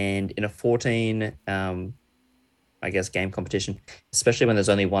 And in a 14, game competition, especially when there's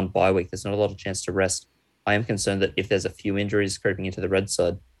only one bye week, there's not a lot of chance to rest. I am concerned that if there's a few injuries creeping into the Red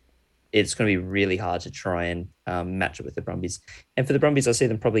side, it's going to be really hard to try and match it with the Brumbies. And for the Brumbies, I see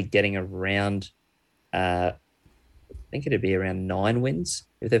them probably getting around, I think it'd be around 9 wins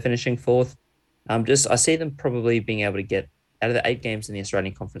if they're finishing 4th. I see them probably being able to get out of the 8 games in the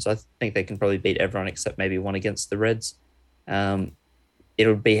Australian Conference. I think they can probably beat everyone except maybe one against the Reds.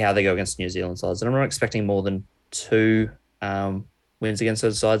 it'll be how they go against New Zealand sides. And I'm not expecting more than 2 wins against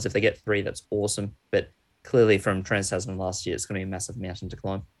those sides. If they get 3, that's awesome. But clearly from Trans-Tasman last year, it's going to be a massive mountain to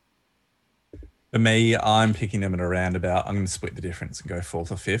climb. For me, I'm picking them at around about, I'm going to split the difference and go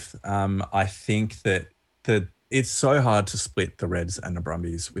 4th or 5th. I think that it's so hard to split the Reds and the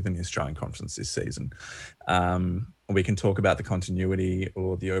Brumbies within the Australian Conference this season. We can talk about the continuity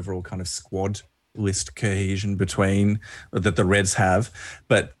or the overall kind of squad list cohesion between that the Reds have,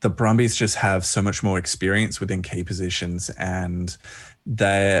 but the Brumbies just have so much more experience within key positions, and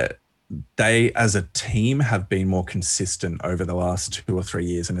they as a team have been more consistent over the last 2 or 3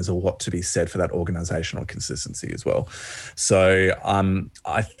 years, and there's a lot to be said for that organizational consistency as well. So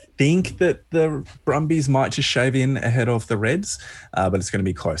I think that the Brumbies might just shave in ahead of the Reds, but it's going to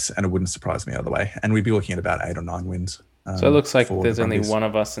be close, and it wouldn't surprise me either way. And we'd be looking at about 8 or 9 wins. So it looks like there's only one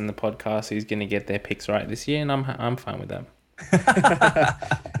of us in the podcast who's going to get their picks right this year, and I'm fine with that.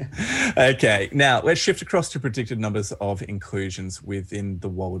 Okay, now let's shift across to predicted numbers of inclusions within the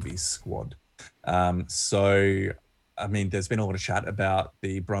Wallabies squad. So, I mean, there's been a lot of chat about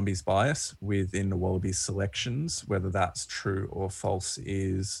the Brumbies bias within the Wallabies selections. Whether that's true or false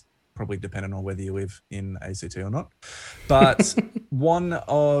is probably dependent on whether you live in ACT or not. But one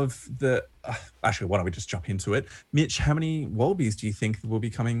of the... actually, why don't we just jump into it? Mitch, how many Wallabies do you think will be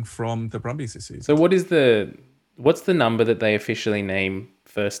coming from the Brumbies this season? So what's the number that they officially name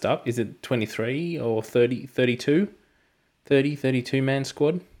first up? Is it 23 or 30, 32? 32-man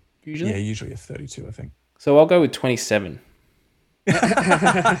squad, usually? Yeah, usually a 32, I think. So I'll go with 27.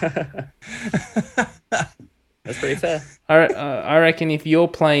 That's pretty fair. I reckon if you're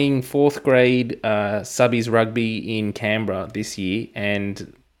playing 4th grade subbies rugby in Canberra this year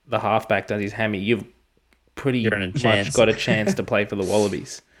and the halfback does his hammy, you've pretty much got a chance to play for the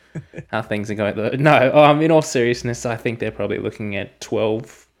Wallabies. How things are going. No, in all seriousness, I think they're probably looking at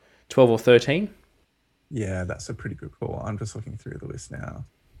 12 or 13. Yeah, that's a pretty good call. I'm just looking through the list now.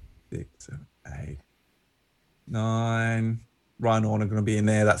 6, 7, 8, 9. Ryan Horner going to be in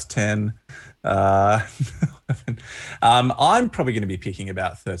there. That's 10. I'm probably going to be picking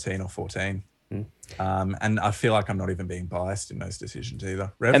about 13 or 14. And I feel like I'm not even being biased in those decisions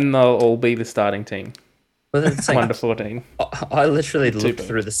either. Rev? And they'll all be the starting team. Well, it's 1 to 14. I literally looked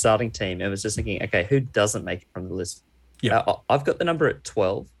through the starting team and was just thinking, okay, who doesn't make it from the list? Yeah, I've got the number at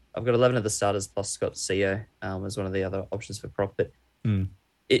 12. I've got 11 of the starters plus Scott CEO as one of the other options for prop. But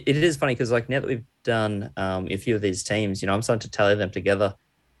it is funny because like now that we've done a few of these teams, I'm starting to tally them together.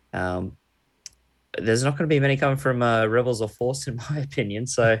 There's not going to be many coming from Rebels or Force, in my opinion.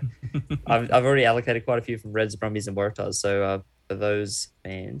 So I've already allocated quite a few from Reds, Brumbies, and Waratahs. So for those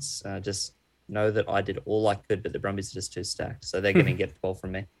fans, just know that I did all I could, but the Brumbies are just too stacked. So they're going to get 12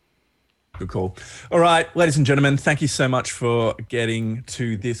 from me. Good call. All right, ladies and gentlemen, thank you so much for getting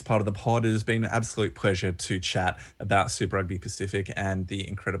to this part of the pod. It has been an absolute pleasure to chat about Super Rugby Pacific and the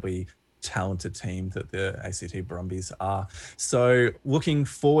incredibly talented team that the ACT Brumbies are. So looking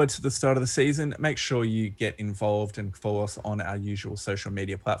forward to the start of the season. Make sure you get involved and follow us on our usual social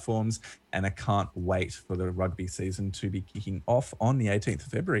media platforms. And I can't wait for the rugby season to be kicking off on the 18th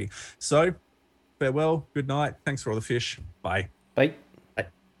of February. So farewell, good night. Thanks for all the fish. Bye. Bye.